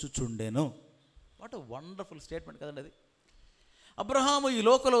చూచుచుండెను. వాట్ వండర్ఫుల్ స్టేట్మెంట్ కదండి అది. అబ్రహాము ఈ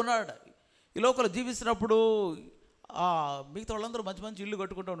లోకంలో ఉన్నాడు, ఈ లోకంలో జీవిస్తున్నప్పుడు మిగతా వాళ్ళందరూ మంచి మంచి ఇల్లు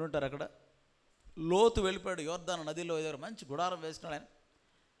కట్టుకుంటూ ఉంటారు. అక్కడ లోతు వెళ్ళిపోయాడు, యోర్దాను నదిలో దగ్గర మంచి గుడారం వేసుకున్నాడు ఆయన.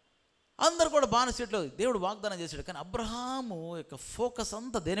 అందరు కూడా బాగా సీట్లో దేవుడు వాగ్దానం చేశాడు. కానీ అబ్రహాము యొక్క ఫోకస్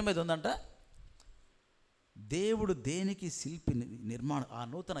అంతా దేని మీద ఉందంట? దేవుడు దేనికి శిల్పి నిర్మాణం, ఆ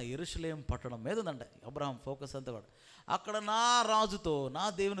నూతన యెరూషలేం పట్టణం మీద ఉందంట అబ్రహాం ఫోకస్ అంతా కూడా. అక్కడ నా రాజుతో, నా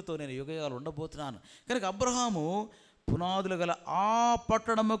దేవునితో నేను యుగయుగాలు ఉండబోతున్నాను. కనుక అబ్రహాము పునాదులు గల ఆ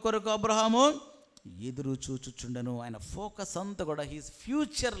పట్టణము కొరకు అబ్రహాము ఎదురు చూచుచుండెను. ఆయన ఫోకస్ అంతా కూడా he's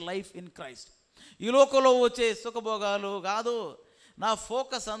future life in Christ. ఈ లోకంలో వచ్చే సుఖభోగాలు కాదు, నా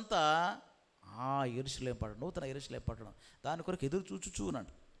ఫోకస్ అంతా ఆ యెరూషలేం పట్టణం, నూతన యెరూషలేం పట్టణం, దాని కొరకు ఎదురు చూచుచూ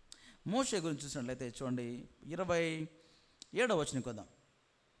ఉన్నాడు. మోషే గురించి చూసినట్లయితే చూడండి 27వ వచనం కొద్దాం.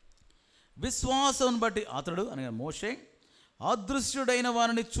 విశ్వాసం బట్టి అతడు అనగా మోషే అదృశ్యుడైన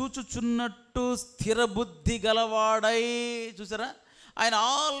వారిని చూచుచున్నట్టు స్థిర బుద్ధి గలవాడై, చూసారా, ఆయన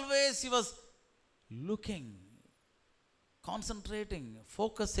always he was looking, concentrating,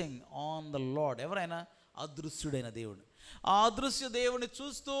 focusing on the lord. ఎవరైనా అదృశ్యుడైన దేవుడు, ఆ అదృశ్య దేవుని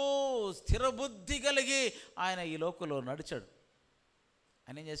చూస్తూ స్థిర బుద్ధి కలిగి ఆయన ఈ లోకంలో నడిచాడు.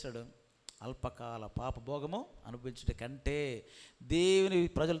 ఆయన ఏం చేశాడు? అల్పకాల పాప భోగము అనుభవించడం కంటే దేవుని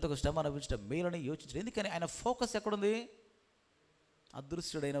ప్రజలతో శ్రమ అనుభవించడం మేలని యోచించడం. ఎందుకని ఆయన ఫోకస్ ఎక్కడుంది?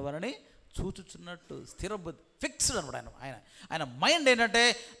 అదృశ్యుడైన వారిని చూచుచున్నట్టు స్థిర బుద్ధి, ఫిక్స్డ్ అనమాట. ఆయన మైండ్ ఏంటంటే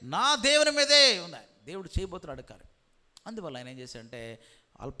నా దేవుని మీదే ఉంది, దేవుడు చేయబోతున్నాడు కాదు. అందువల్ల ఆయన ఏం చేశాడంటే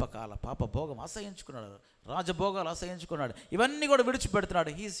అల్పకాల పాప భోగం అసహించుకున్నాడు, రాజభోగాలు అసహించుకున్నాడు, ఇవన్నీ కూడా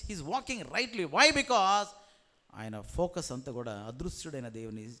విడిచిపెడుతున్నాడు. He's walking rightly. Why? Because ఆయన ఫోకస్ అంతా కూడా అదృశ్యుడైన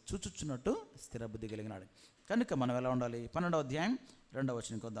దేవుని చూచుచున్నట్టు స్థిర బుద్ధి కలిగినాడు. కనుక మనం ఎలా ఉండాలి? 12వ అధ్యాయం 2వ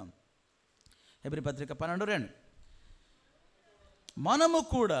వచనంకి వద్దాం. హెబ్రీ పత్రిక 12:2. మనము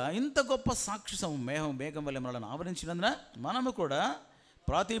కూడా ఇంత గొప్ప సాక్షి మేఘం వల్ల మనల్ని ఆవరించినందున మనము కూడా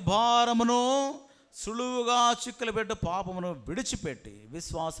ప్రతి భారమును సులువుగా చిక్కులు పెట్టు పాపమును విడిచిపెట్టి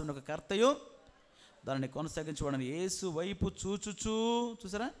విశ్వాసమునకు కర్తయు దానిని కొనసాగించబడని యేసు వైపు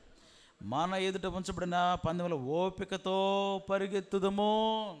చూసారా, మన ఎదుట ఉంచబడిన పందెంలో ఓపికతో పరిగెత్తుదము.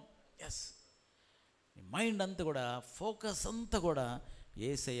 ఎస్, మైండ్ అంతా కూడా, ఫోకస్ అంతా కూడా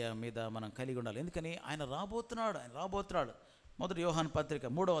యేసయ్య మీద మనం కలిగి ఉండాలి. ఎందుకని ఆయన రాబోతున్నాడు. 1 యోహాను పత్రిక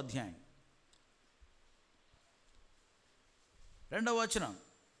 3వ అధ్యాయం 2వ వచనం.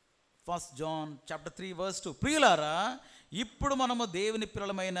 1 John chapter 3 verse 2. ప్రియులారా, ఇప్పుడు మనము దేవుని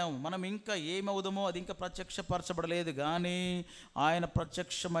పిల్లలమైన మనం ఇంకా ఏమవుదామో అది ఇంకా ప్రత్యక్షపరచబడలేదు, కానీ ఆయన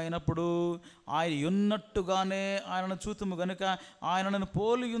ప్రత్యక్షమైనప్పుడు ఆయన ఉన్నట్టుగానే ఆయనను చూతుము గనుక ఆయనను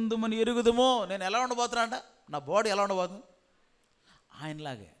పోలి ఉందుమని ఎరుగుదుము. నేను ఎలా ఉండబోతున్నా అంట? నా బాడీ ఎలా ఉండబోతుంది?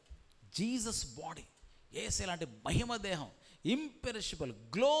 ఆయనలాగే, జీసస్ బాడీ, యేసు లాంటి మహిమ దేహం, ఇంపెరిషబుల్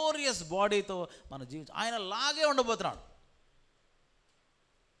గ్లోరియస్ బాడీతో మన ఆయన లాగే ఉండబోతున్నాడు.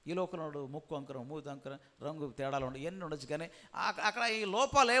 ఈ లోకంలో ముక్కు అంకరం, మూతి అంకరం, రంగు తేడాలు ఉండవు, ఎన్ని ఉండొచ్చు, కానీ అక్కడ ఈ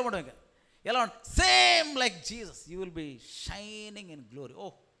లోపాలు ఏముండవు. ఇంకా ఎలా ఉండ same like Jesus, you will be shining in glory.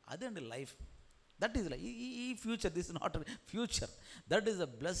 ఓహ్, అదండి లైఫ్. That is life. ఈ future, this is not future, that is a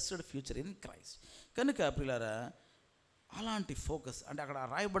blessed future in Christ. కనుక ప్రియులారా, అలాంటి ఫోకస్ అంటే అక్కడ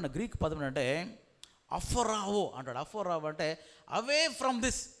రాయబడిన గ్రీక్ పదం అంటే అఫోరావో అంటాడు. అఫోరావో అంటే away from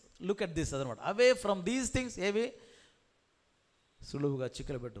this, look at this అదనమాట. అవే ఫ్రమ్ దీస్ థింగ్స్, ఏవి? సులువుగా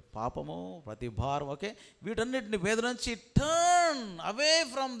చిక్కులు పెట్టు పాపము, ప్రతి భారం, ఓకే, వీటన్నిటిని వేద నుంచి turn away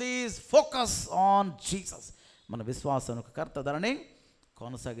from these, focus on Jesus. మన విశ్వాసానికి కర్త, దానిని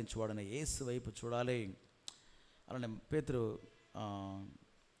కొనసాగించేవాడని యేసు వైపు చూడాలి. అలానే పేతురు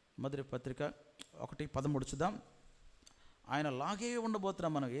మొదటి పత్రిక 1:13 చూద్దాం. ఆయన లాగే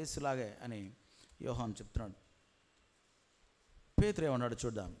ఉండబోతున్నాం మనం, యేసులాగే అని యోహాను చెప్తున్నాడు. పేతురు ఏమన్నాడు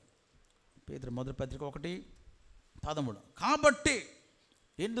చూద్దాం. పేతురు మొదటి పత్రిక 1:13. కాబట్టి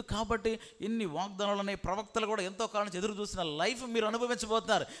ఇన్ని వాగ్దానాలనే ప్రవక్తలు కూడా ఎంతో కాలం నుంచి ఎదురు చూసిన లైఫ్ మీరు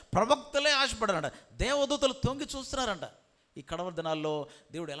అనుభవించబోతున్నారు. ప్రవక్తలే ఆశపడారంట, దేవదూతలు తొంగి చూస్తున్నారంట. ఈ కడవ దినాల్లో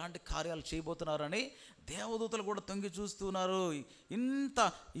దేవుడు ఎలాంటి కార్యాలు చేయబోతున్నారని దేవదూతలు కూడా తొంగి చూస్తున్నారు. ఇంత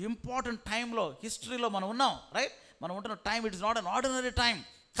ఇంపార్టెంట్ టైంలో హిస్టరీలో మనం ఉన్నాం, రైట్? మనం ఉంటున్న time it is not an ordinary time.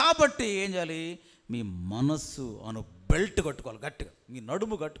 కాబట్టి ఏం చేయాలి? మీ మనస్సు అను బెల్ట్ కట్టుకోవాలి, గట్టిగా మీ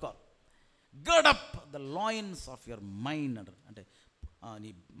నడుము కట్టుకోవాలి. గడ్ up the loins of your mind అంటారు. అంటే నీ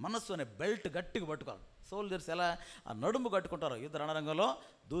మనస్సు అనే బెల్ట్ గట్టిగా పట్టుకోవాలి. సోల్జర్స్ ఎలా ఆ నడుము కట్టుకుంటారో యుద్ధ రణరంగంలో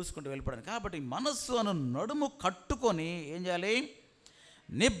దూసుకుంటూ వెళ్ళిపోవడానికి. కాబట్టి మనస్సు అను నడుము కట్టుకొని ఏం చేయాలి?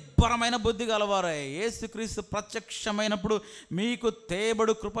 నిబ్బరమైన బుద్ధి గలవారై యేసుక్రీస్తు ప్రత్యక్షమైనప్పుడు మీకు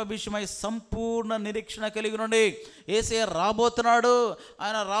తేబడు కృప విషయమై సంపూర్ణ నిరీక్షణ కలిగి నుండి. యేసయ్య రాబోతున్నాడు,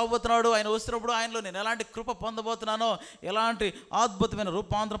 ఆయన వస్తున్నప్పుడు ఆయనలో నేను ఎలాంటి కృప పొందబోతున్నానో, ఎలాంటి అద్భుతమైన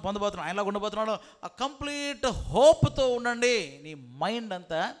రూపాంతరం పొందబోతున్నాను, ఆయనలా ఉండబోతున్నానో ఆ కంప్లీట్ హోప్తో ఉండండి. నీ మైండ్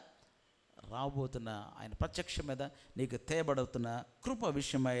అంతా రాబోతున్న ఆయన ప్రత్యక్షం మీద నీకు తేబడుతున్న కృప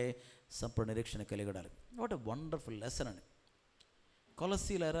విషయమై సంపూర్ణ నిరీక్షణ కలిగి ఉండాలి. వాట్ ఎ వండర్ఫుల్ లెసన్ అండి.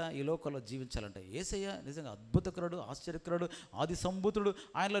 కొలసీలరా ఈ లోకంలో జీవించాలంటే యేసయ్య నిజంగా అద్భుతకరుడు, ఆశ్చర్యకరుడు, ఆది సంభూతుడు,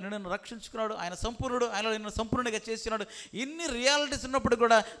 ఆయనలో నిన్ను రక్షించుకున్నాడు, ఆయన సంపూర్ణుడు, ఆయనలో నిన్ను సంపూర్ణంగా చేస్తున్నాడు. ఇన్ని రియాలిటీస్ ఉన్నప్పుడు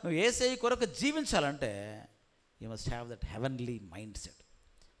కూడా నువ్వు యేసయ్య కొరకు జీవించాలంటే you must have that heavenly mind set,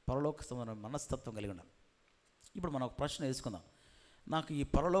 పరలోక సంబంధమైన మనస్తత్వం కలిగి ఉండాలి. ఇప్పుడు మనం ఒక ప్రశ్న వేసుకుందాం. నాకు ఈ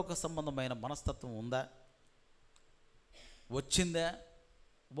పరలోక సంబంధమైన మనస్తత్వం ఉందా, వచ్చిందా,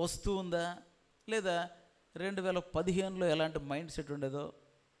 వస్తూ ఉందా, లేదా 2015లో ఎలాంటి మైండ్ సెట్ ఉండేదో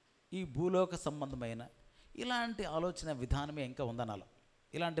ఈ భూలోక సంబంధమైన ఇలాంటి ఆలోచన విధానమే ఇంకా ఉందా నాలో?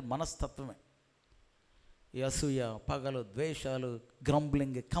 ఇలాంటి మనస్తత్వమే, ఈ అసూయ, పగలు, ద్వేషాలు,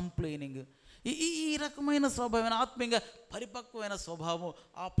 గ్రంబ్లింగ్, కంప్లైనింగ్, ఈ రకమైన స్వభావమైన ఆత్మీయంగా పరిపక్వమైన స్వభావం,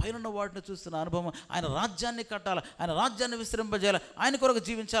 ఆ పైన వాటిని చూస్తున్న అనుభవం, ఆయన రాజ్యాన్ని కట్టాలి, ఆయన రాజ్యాన్ని విస్తరింపజేయాలి, ఆయన కొరకు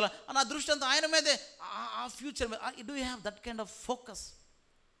జీవించాలా అన్న దృష్టి అంతా ఆయన మీదే, ఆ ఫ్యూచర్ మీద. Do you have that kind of focus?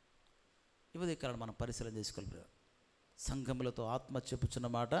 ఇవదే ఇక్కడ మనం పరిశీలన చేసుకోవాలి. సంఘములతో ఆత్మ చెప్పుచున్న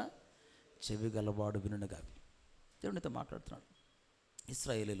మాట చెవి గలవాడు వినుగా. దేవునితో మాట్లాడుతున్నాడు.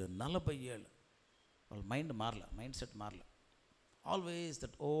 ఇశ్రాయేలీలు 40 ఏళ్ళు వాళ్ళ mind set మారల. Always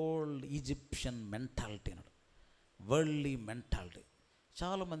that old Egyptian mentality అన్నాడు, వరల్డ్లీ మెంటాలిటీ.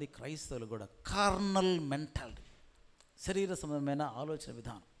 చాలామంది క్రైస్తవులు కూడా కార్నల్ మెంటాలిటీ, శరీర సంబంధమైన ఆలోచన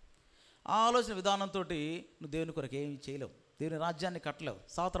విధానం. ఆ ఆలోచన విధానంతో నువ్వు దేవుని కొరకు ఏమి చేయలేవు, దేవుని రాజ్యాన్ని కట్టలేవు.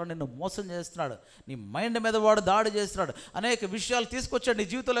 సాతాను నిన్ను మోసం చేస్తున్నాడు, నీ మైండ్ మీద వాడు దాడి చేస్తున్నాడు, అనేక విషయాలు తీసుకొచ్చాడు నీ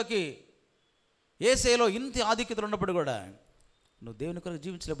జీవితంలోకి. యేసయ్యలో ఇంత ఆధిక్యతలు ఉన్నప్పుడు కూడా నువ్వు దేవుని కొరకు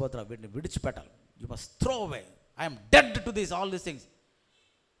జీవించలేకపోతున్నావు. వీటిని విడిచిపెట్టాలి. You must throw away. I'm dead to this all these things.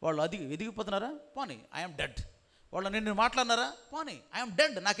 వాళ్ళు ఎదిగిపోతున్నారా? పోనీ, ఐఎమ్ డెడ్. వాళ్ళు నిన్ను మాట్లాడినారా? పోనీ, ఐఎమ్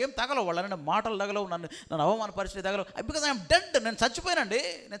డెడ్. నాకేం తగలవు, వాళ్ళని మాటలు తగలవు, నన్ను అవమానపరిచే తగలవు. Because I'm dead. నేను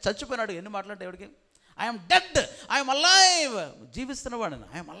చచ్చిపోయినాడు. ఎన్ని మాట్లాడితే ఎవరికి? I'm dead, I'm alive. జీవిస్తున్నవాడు నేను,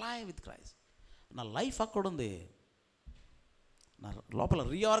 ఐఎమ్ అలైవ్ విత్ క్రైస్ట్. నా లైఫ్ అక్కడుంది. నా లోపల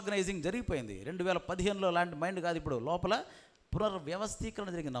రీఆర్గనైజింగ్ జరిగిపోయింది. 2015లో లాంటి మైండ్ కాదు ఇప్పుడు. లోపల పునర్వ్యవస్థీకరణ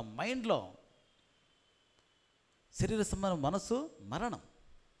జరిగింది నా మైండ్లో. శరీర సంబంధం మనస్సు మరణం,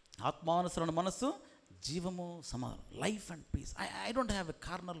 ఆత్మానుసరణ మనస్సు జీవము సమాధానం, life and piece. I don't have a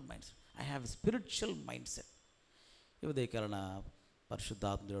carnal mind set, I have a spiritual mind set. ఉదయకాలన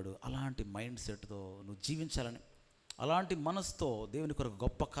పరిశుద్ధాత్ముడు అలాంటి మైండ్ సెట్తో నువ్వు జీవించాలని, అలాంటి మనసుతో దేవుని కొరకు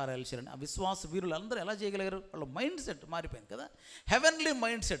గొప్ప కార్యాలు చేయాలని. ఆ విశ్వాస వీరులు అందరూ ఎలా చేయగలిగారు? వాళ్ళ మైండ్ సెట్ మారిపోయింది కదా, హెవెన్లీ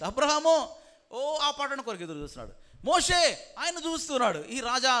మైండ్ సెట్. అబ్రహాము ఆ పాటను కొరకు ఎదురు చూస్తున్నాడు. మోషే ఆయన చూస్తున్నాడు ఈ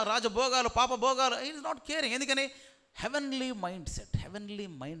రాజభోగాలు, పాప భోగాలు. He is not caring. ఎందుకని? హెవెన్లీ మైండ్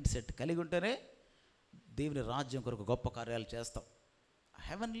సెట్ కలిగి ఉంటేనే దేవుని రాజ్యం కొరకు గొప్ప కార్యాలు చేస్తాం.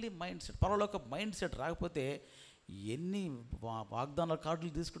 హెవెన్లీ మైండ్ సెట్, పరలోక మైండ్ సెట్ రాకపోతే ఎన్ని వాగ్దానాల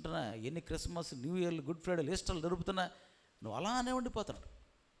కార్డులు తీసుకుంటున్నా, ఎన్ని క్రిస్మస్, న్యూ ఇయర్లు, గుడ్ ఫ్రైడే, ఈస్టర్లు జరుపుతున్నా నువ్వు అలానే ఉండిపోతున్నాడు.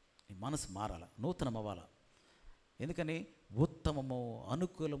 నీ మనసు మారాల, నూతనం అవ్వాలా. ఎందుకని? ఉత్తమము,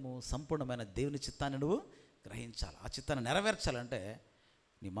 అనుకూలము, సంపూర్ణమైన దేవుని చిత్తాన్ని నువ్వు గ్రహించాలి. ఆ చిత్తాన్ని నెరవేర్చాలంటే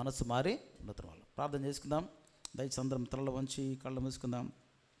నీ మనసు మారి నూతనం అవ్వాలి. ప్రార్థన చేసుకుందాం. దయచేసి అందరం తలలో వంచి కళ్ళు మూసుకుందాం.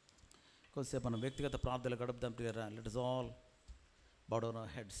 కొద్దిసేపు మనం వ్యక్తిగత ప్రార్థనలు గడుపుదాం. ప్రియరా, let us all bow down our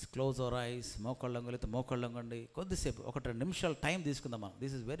heads, close our eyes. మోకళ్ళంగండి. కొద్దిసేపు 1-2 నిమిషాలు టైం తీసుకుందాం మనం.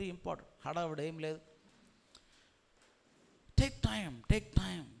 This is very important. హడావిడి ఏం లేదు. టేక్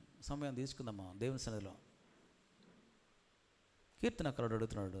టైం సమయం తీసుకుందాం మనం దేవుని సన్నిధిలో. కీర్తనకారుడు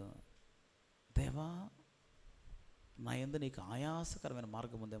అడుగుతున్నాడు, దేవా నా యందు నీకు ఆయాసకరమైన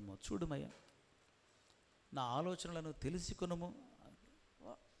మార్గం ఉందేమో చూడుమయ్యా, నా ఆలోచనలను తెలుసుకొనుము.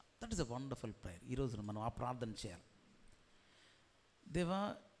 That is a wonderful prayer. ఈరోజు మనం ఆ ప్రార్థన చేయాలి. దేవా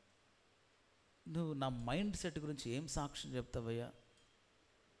నువ్వు నా మైండ్ సెట్ గురించి ఏం సాక్ష్యం చెప్తావయ్యా?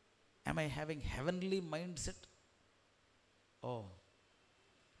 Am I having heavenly mind set? ఓ,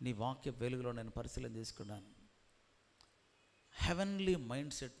 నీ వాక్య వెలుగులో నేను పరిశీలన చేసుకున్నాను. హెవెన్లీ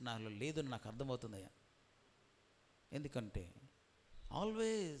మైండ్ సెట్ నాలో లేదని నాకు అర్థమవుతుందయ్యా. ఎందుకంటే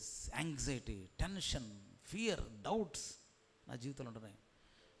always anxiety, tension, fear, doubts నా జీవితంలో ఉంటున్నాయి.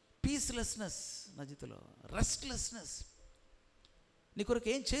 పీస్లెస్నెస్ నా జీవితంలో, రెస్ట్లెస్నెస్. నీ కొరకు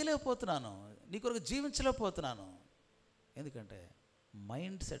ఏం చేయలేకపోతున్నాను, నీ కొరకు జీవించలేకపోతున్నాను. ఎందుకంటే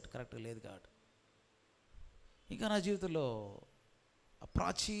మైండ్ సెట్ కరెక్ట్గా లేదు కాబట్టి. ఇంకా నా జీవితంలో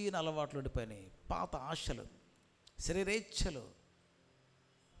ప్రాచీన అలవాట్లు ఉండిపోయినాయి, పాత ఆశలు, శరీరేచ్ఛలు,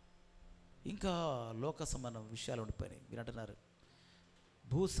 ఇంకా లోక సంబంధమైన విషయాలు ఉండిపోయినాయి. మీరు అంటున్నారు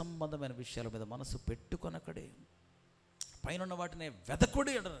భూ సంబంధమైన విషయాల మీద మనసు పెట్టుకొనక్కడే, పైన వాటిని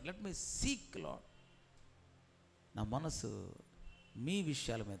వెదకుడి అంటున్నారు. Let me seek lord. నా మనసు మీ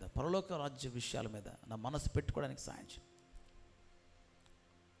విషయాల మీద, పరలోక రాజ్య విషయాల మీద నా మనసు పెట్టుకోవడానికి సాయం చేయండి.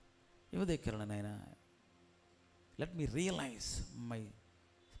 యువదేకరణనైనా let me realize my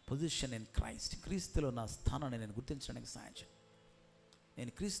position in Christ. క్రీస్తులో నా స్థానాన్ని నేను గుర్తించడానికి సాయం చేయండి.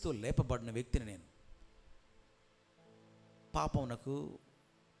 నేను క్రీస్తుతో లేపబడిన వ్యక్తిని. నేను పాపమునకు,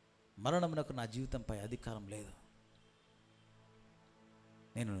 మరణమునకు నా జీవితంపై అధికారం లేదు.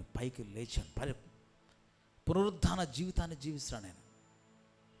 నేను పైకి లేచాను, పునరుద్ధాన జీవితాన్ని జీవిస్తున్నాను. నేను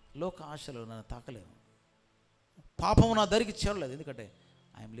లోక ఆశలు నన్ను తాకలేవు, పాపము నా దరికి చేరలేదు. ఎందుకంటే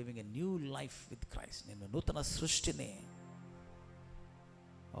I'm living a new life with Christ. నేను నూతన సృష్టిని,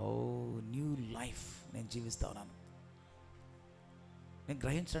 ఓ న్యూ లైఫ్ నేను జీవిస్తా ఉన్నాను. నేను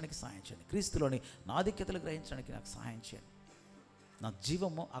గ్రహించడానికి సహాయం చేయండి. క్రీస్తులోని నా ఆధిక్యతలు గ్రహించడానికి నాకు సహాయం చేయండి. నా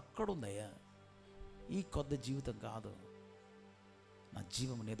జీవము అక్కడుందయ్యా, ఈ కొద్ది జీవితం కాదు. నా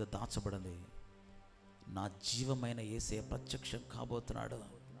జీవము ఏదో దాచబడింది. నా జీవమైన యేసయ్య ప్రత్యక్షం కాబోతున్నాడు.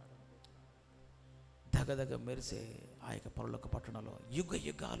 దగదగ మెరిసే ఆ యొక్క పరలోక పట్టణంలో యుగ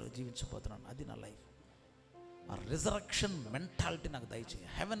యుగాలు జీవించబోతున్నాను. అది నా లైఫ్. ఆ రిజరక్షన్ మెంటాలిటీ నాకు దయచేయి.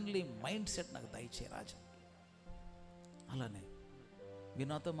 హెవెన్లీ మైండ్ సెట్ నాకు దయచేయి రాజా. అలానే మీరు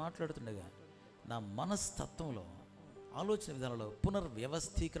నాతో మాట్లాడుతుండగా నా మనస్తత్వంలో, ఆలోచన విధానంలో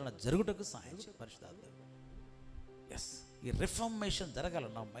పునర్వ్యవస్థీకరణ జరుగుటకు సహాయం చేయి పరిశుద్ధాత్మ. ఎస్, ఈ రిఫార్మేషన్ జరగాల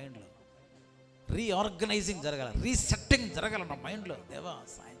నా మైండ్లో, రీఆర్గనైజింగ్ జరగాల, రీసెట్టింగ్ జరగాల నా మైండ్లో. దేవా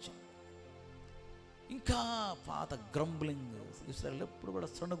సహాయం చేయి. ఇంకా పాత గ్రంబ్లింగ్, ఇస్రాయేల్ ఎప్పుడు కూడా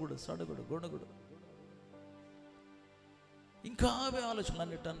సడుగుడు గొణుగుడు, ఇంకా అవే ఆలోచనలు.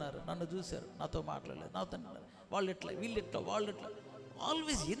 నన్ను ఇట్లా అన్నారు, నన్ను చూశారు, నాతో మాట్లాడలేదు, నాతో వాళ్ళు ఎట్లా, వీళ్ళు ఎట్లా, వాళ్ళు ఎట్లా,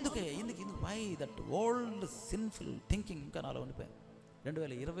 ఆల్వేస్ ఎందుకు why that old sinful thinking ఇంకా నాలో ఉండిపోయాను.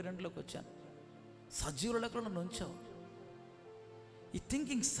 2022లోకి వచ్చాను, సజీవుల లెక్కలో నన్ను ఉంచావు. ఈ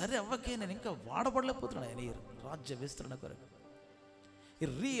థింకింగ్ సరే అవ్వకే నేను ఇంకా వాడబడలేకపోతున్నాను. ఆయన ఈ రాజ్య విస్తరణ కొరకు ఈ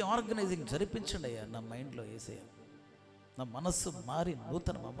రీఆర్గనైజింగ్ జరిపించండి అయ్యా నా మైండ్లో. యేసయ్య నా మనస్సు మారి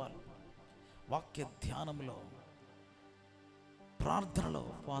నూతనం అవ్వాలి. వాక్య ధ్యానంలో, ప్రార్థనలో,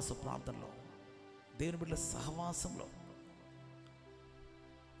 ఉపవాస ప్రార్థనలో, దేవుని బిడ్డల సహవాసంలో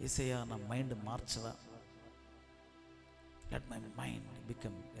యేసయ్య నా mind మార్చవా. Let my mind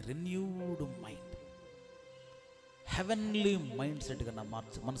become renewed mind, heavenly mind సెట్గా నా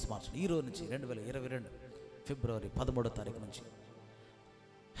మనసు మార్చండి. ఈ రోజు నుంచి 2022 ఫిబ్రవరి 13వ తారీఖు నుంచి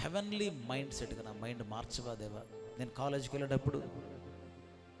హెవెన్లీ మైండ్ సెట్గా నా మైండ్ మార్చవా దేవా. నేను కాలేజీకి వెళ్ళేటప్పుడు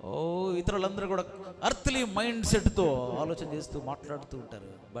ఇతరులందరూ కూడా అర్త్లీ మైండ్ సెట్తో ఆలోచన చేస్తూ మాట్లాడుతూ ఉంటారు.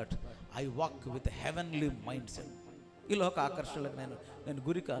 But I walk with heavenly mind set. ఈ లోక ఆకర్షణలకు నేను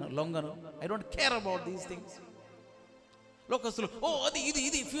గురికాను, లొంగను. I don't care about these things. లోకస్తులు అది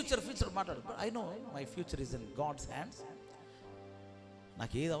ఇది ఫ్యూచర్ మాట్లాడు. But I know my future is in God's hands.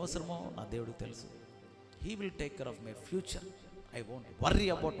 నాకు ఏది అవసరమో నా దేవుడికి తెలుసు. He will take care of my future. I won't worry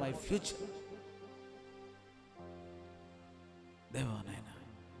about my future. దేవా నాయనా,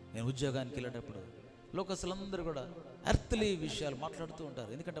 నేను ఉద్యోగానికి వెళ్ళేటప్పుడు లోకస్తులందరూ కూడా ఎర్త్లీ విషయాలు మాట్లాడుతూ ఉంటారు.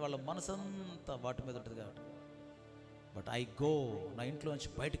 ఎందుకంటే వాళ్ళ మనసంతా వాటి మీద ఉంటుంది కాబట్టి. బట్ ఐ గో, నా ఇంట్లో నుంచి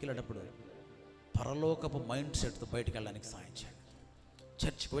బయటికి వెళ్ళేటప్పుడు పరలోకపు మైండ్ సెట్తో బయటికి వెళ్ళడానికి సహాయం చేయండి.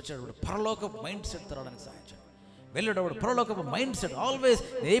 చర్చికి వచ్చేటప్పుడు పరలోకపు మైండ్ సెట్తో రావడానికి సహాయం చేయండి. వెళ్ళేటప్పుడు పరలోకపు మైండ్ సెట్, ఆల్వేస్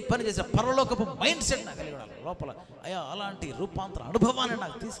ఏ పని చేసే పరలోకపు మైండ్ సెట్ నాకు కలిగి ఉండాలి లోపల. అయ్యా అలాంటి రూపాంతర అనుభవాన్ని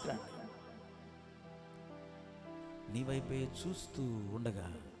నాకు తీసుకురండి. నీ వైపే చూస్తూ ఉండగా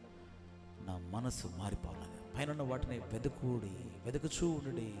నా మనసు మారిపోవాలి. పైన వాటిని వెదుకుచూ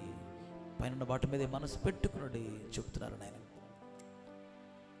ఉండి, పైన వాటి మీద మనసు పెట్టుకుని చెప్తున్నారు నాయన.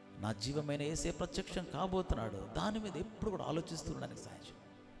 నా జీవమైన యేసే ప్రత్యక్షం కాబోతున్నాడు. దాని మీద ఎప్పుడు కూడా ఆలోచిస్తుండడానికి సహాయం చేయండి.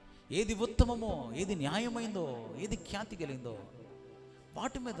 ఏది ఉత్తమమో, ఏది న్యాయమైందో, ఏది ఖ్యాతి కలిగిందో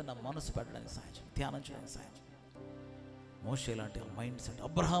వాటి మీద నా మనసు పెట్టడానికి సహాయం చేయండి, ధ్యానం చేయడానికి సహాయం చేయండి. మోషే లాంటి ఆ మైండ్ సెట్,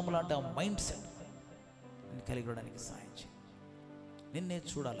 అబ్రహాం లాంటి ఆ మైండ్ సెట్ నేను కలిగి ఉండడానికి సహాయం చేయండి. నిన్నే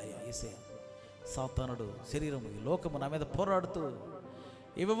చూడాలయ్యా యేసయ్య. సాతానుడు శరీరము, ఈ లోకము నా మీద పోరాడుతూ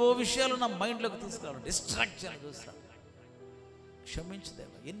ఏవేవో విషయాలు నా మైండ్లోకి తీసుకురావాలి, డిస్ట్రాక్ట్ చేయాలని చూస్తున్నాడు.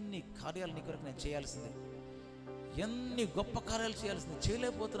 క్షమించదేవా. ఎన్ని కార్యాలు నీ కొరకు నేను చేయాల్సిందే, ఎన్ని గొప్ప కార్యాలు చేయాల్సిందే,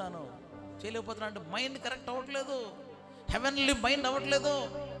 చేయలేకపోతున్నాను అంటే మైండ్ కరెక్ట్ అవ్వట్లేదు, హెవెన్లీ మైండ్ అవ్వట్లేదు.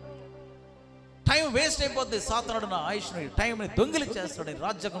 టైం వేస్ట్ అయిపోద్ది. సాతానుడు నా ఆయుష్ని, టైంని దొంగిలి చేస్తాడు.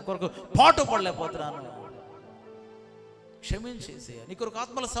 రాజ్యం కొరకు పాటు పడలేకపోతున్నాను, క్షమించేసేయ. నీ కొరకు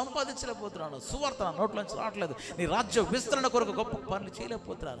ఆత్మలు సంపాదించలేకపోతున్నాను, సువార్త నా నోట్లోంచి రావట్లేదు, నీ రాజ్య విస్తరణ కొరకు గొప్ప పనులు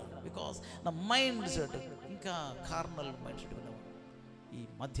చేయలేకపోతున్నాను. బికాస్ నా మైండ్ సెట్ ఇంకా కార్నల్ మైండ్ సెట్. ఈ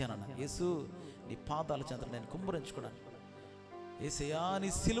మధ్యాహ్నం యేసు నీ పాదాల చెంత నేను కుమ్మరించుకున్నాను. యేసయ్యా నీ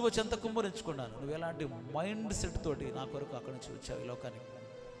సిలువ చెంత కుమ్మరించుకున్నాను. నువ్వు ఎలాంటి మైండ్ సెట్ తోటి నా కొరకు అక్కడి నుంచి వచ్చావు ఈ లోకానికి,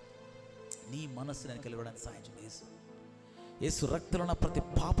 నీ మనస్సు నేను కలిగడానికి సాయం చేయండి. యేసు రక్తంలో నా ప్రతి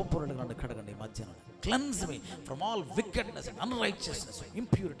పాపపూర్ణగా నన్ను కడగండి. మధ్యాహ్నం cleanse me from all wickedness and unrighteousness,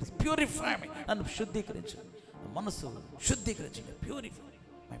 impurities. Purify మీ, నన్ను శుద్ధీకరించండి, మనసు శుద్ధీకరించండి. Purify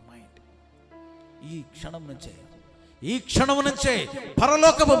my mind. ఈ క్షణం నుంచే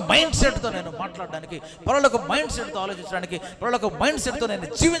పరలోకపు మైండ్ సెట్తో నేను మాట్లాడడానికి, పరలోక మైండ్ సెట్తో ఆలోచించడానికి, పరలోక మైండ్ సెట్తో నేను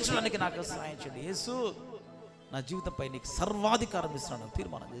జీవించడానికి నాకు సహాయం చేయండి. యేసు నా జీవితంపై నీకు సర్వాధికారం ఇస్తున్నాను.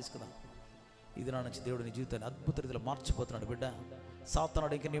 తీర్మానం చేసుకుందాం. ఇది నా నుంచి దేవుడు నీ జీవితాన్ని అద్భుత రీతిలో మార్చిపోతున్నాడు. బిడ్డ,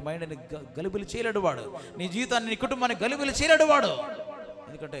 సాతానుడు ఇంక నీ మైండ్ని గలిబిలి చేయలేడు వాడు, నీ జీవితాన్ని, నీ కుటుంబాన్ని గలిబిలి చేయలేడు వాడు.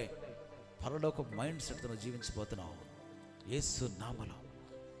 ఎందుకంటే పరలోక మైండ్ సెట్తో నువ్వు జీవించబోతున్నావు. యేసు నామములో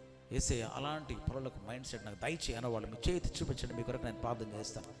యేసయ్య అలాంటి పరలోక మైండ్ సెట్ నాకు దయచేయి అన్నవాళ్ళు మీ చేతి చూపించండి. మీ కొరకు నేను ప్రార్థన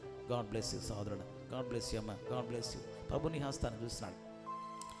చేస్తాను. గాడ్ బ్లెస్ యూ సహోదరుడు, గాడ్ బ్లెస్ యూ అమ్మ, గాడ్ బ్లెస్ యూ. ప్రభు నీ హస్తాన్ని చూస్తున్నాడు.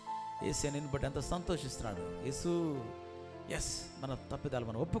 యేసయ్య నిన్ను బట్టి ఎంత సంతోషిస్తున్నాడు. యేసు మన తప్పిదాలు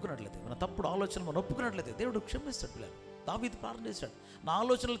మనం ఒప్పుకున్నట్లయితే, మన తప్పుడు ఆలోచనలు మనం ఒప్పుకున్నట్లయితే దేవుడు క్షమిస్తాడు. పిల్లలు దావీదు ప్రార్థన చేశాడు, నా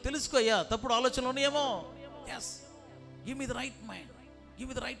ఆలోచనలు తెలుసుకోయ్యా, తప్పుడు ఆలోచనలు ఉన్నాయేమో. Give me the right mind, give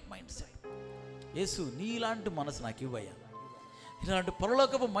me the right mind set. యేసు నీలాంటి మనసు నాకు ఇవ్వయ్యా, ఇలాంటి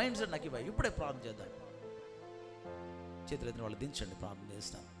పరలోకపు మైండ్ సెట్ నాకు ఇవ్వయ్యా. ఇప్పుడే ప్రార్థన చేద్దాం. చేతులెత్తిన వాళ్ళు దించండి, ప్రార్థన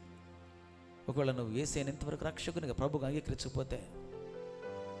చేస్తాను. ఒకవేళ నువ్వు యేసయ్యను ఇంతవరకు రక్షకునిగా ప్రభుగా అంగీకరించకపోతే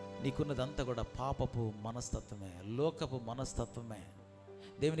నీకున్నదంతా కూడా పాపపు మనస్తత్వమే, లోకపు మనస్తత్వమే,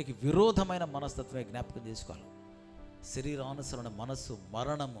 దేవునికి విరోధమైన మనస్తత్వమే జ్ఞాపకం చేసుకోవాలి. శరీరానుసరణ మనస్సు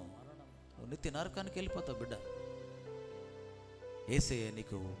మరణము, నువ్వు నిత్య నరకానికి వెళ్ళిపోతావు బిడ్డ. యేసయ్య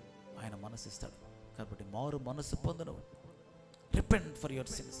నీకు ఆయన మనసు ఇస్తాడు. కాబట్టి మారు మనసు పొందును. Repent for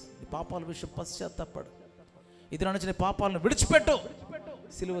your sins. నీ పాపాల విషయం పశ్చాత్తాపడు. ఇది నుంచి నీ పాపాలను విడిచిపెట్టు.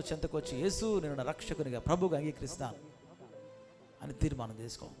 సిలువ చెంతకు వచ్చి యేసు నేను నా రక్షకునిగా ప్రభుగా అంగీకరిస్తాను అని తీర్మానం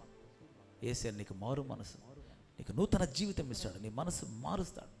చేసుకో. యేసయ్య నీకు మారు మనసు, నీకు నూతన జీవితం ఇస్తాడు. నీ మనసు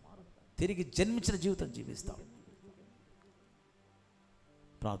మారుస్తాడు, తిరిగి జన్మించిన జీవితం జీవిస్తావు.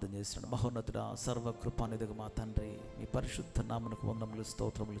 ప్రార్థన చేస్తున్నాడు. మహోన్నతుడా, సర్వకృపానిధిగా మా తండ్రి, మీ పరిశుద్ధ నామమునకు వందనములు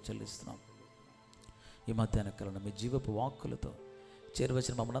స్తోత్రములు చెల్లిస్తున్నాం. ఈ మధ్యాహ్న కాలంలో మీ జీవపు వాక్కులతో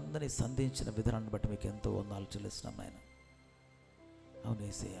చేరువచ్చిన మమ్మల్ని అందరినీ సంధించిన విధానాన్ని బట్టి మీకు ఎంతో వందనాలు చెల్లిస్తున్నాం నాయన. అవును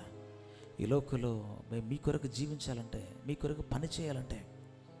యేసయ్య, ఈ లోకంలో మేము మీ కొరకు జీవించాలంటే, మీ కొరకు పని చేయాలంటే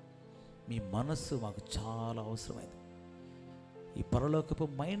మీ మనస్సు మాకు చాలా అవసరమైంది. ఈ పరలోకపు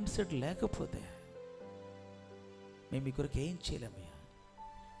మైండ్ సెట్ లేకపోతే మేము మీ కొరకు ఏం చేయలేమయ్యా.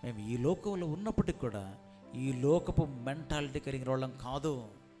 మేము ఈ లోకంలో ఉన్నప్పటికి కూడా ఈ లోకపు మెంటాలిటీ కలిగిన వాళ్ళం కాదు,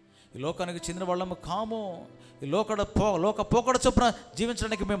 ఈ లోకానికి చెందిన వాళ్ళము కాము, ఈ లోక పోకడ చొప్పున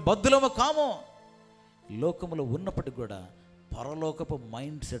జీవించడానికి మేము బద్దులము కాము. లోకములో ఉన్నప్పటికి కూడా పరలోకపు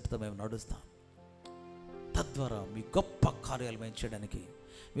మైండ్ సెట్తో మేము నడుస్తాం. తద్వారా మీ గొప్ప కార్యాలు మేము చేయడానికి,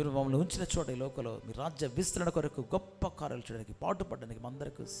 మీరు మమ్మల్ని ఉంచిన చోట ఈ లోకంలో మీ రాజ్య విస్తరణ కొరకు గొప్ప కార్యాలు చేయడానికి, పాటుపడడానికి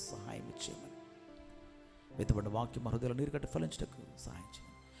అందరికీ సహాయం ఇచ్చేయమని, వెతుబడిన వాక్యం హృదయంలో నీరు కట్టి ఫలించడానికి సహాయం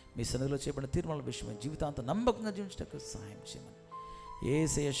చేయమని, మీ సన్నిధిలో చేయబడిన తీర్మానాల విషయమై జీవితాంతం నమ్మకంగా జీవించడానికి సహాయం చేయమని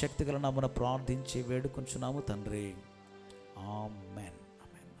యేసయ్య శక్తిగల నామమున ప్రార్థించి వేడుకొంచున్నాము తండ్రి. ఆమేన్.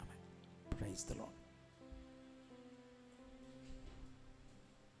 ఆమేన్. ఆమేన్. Praise the lord.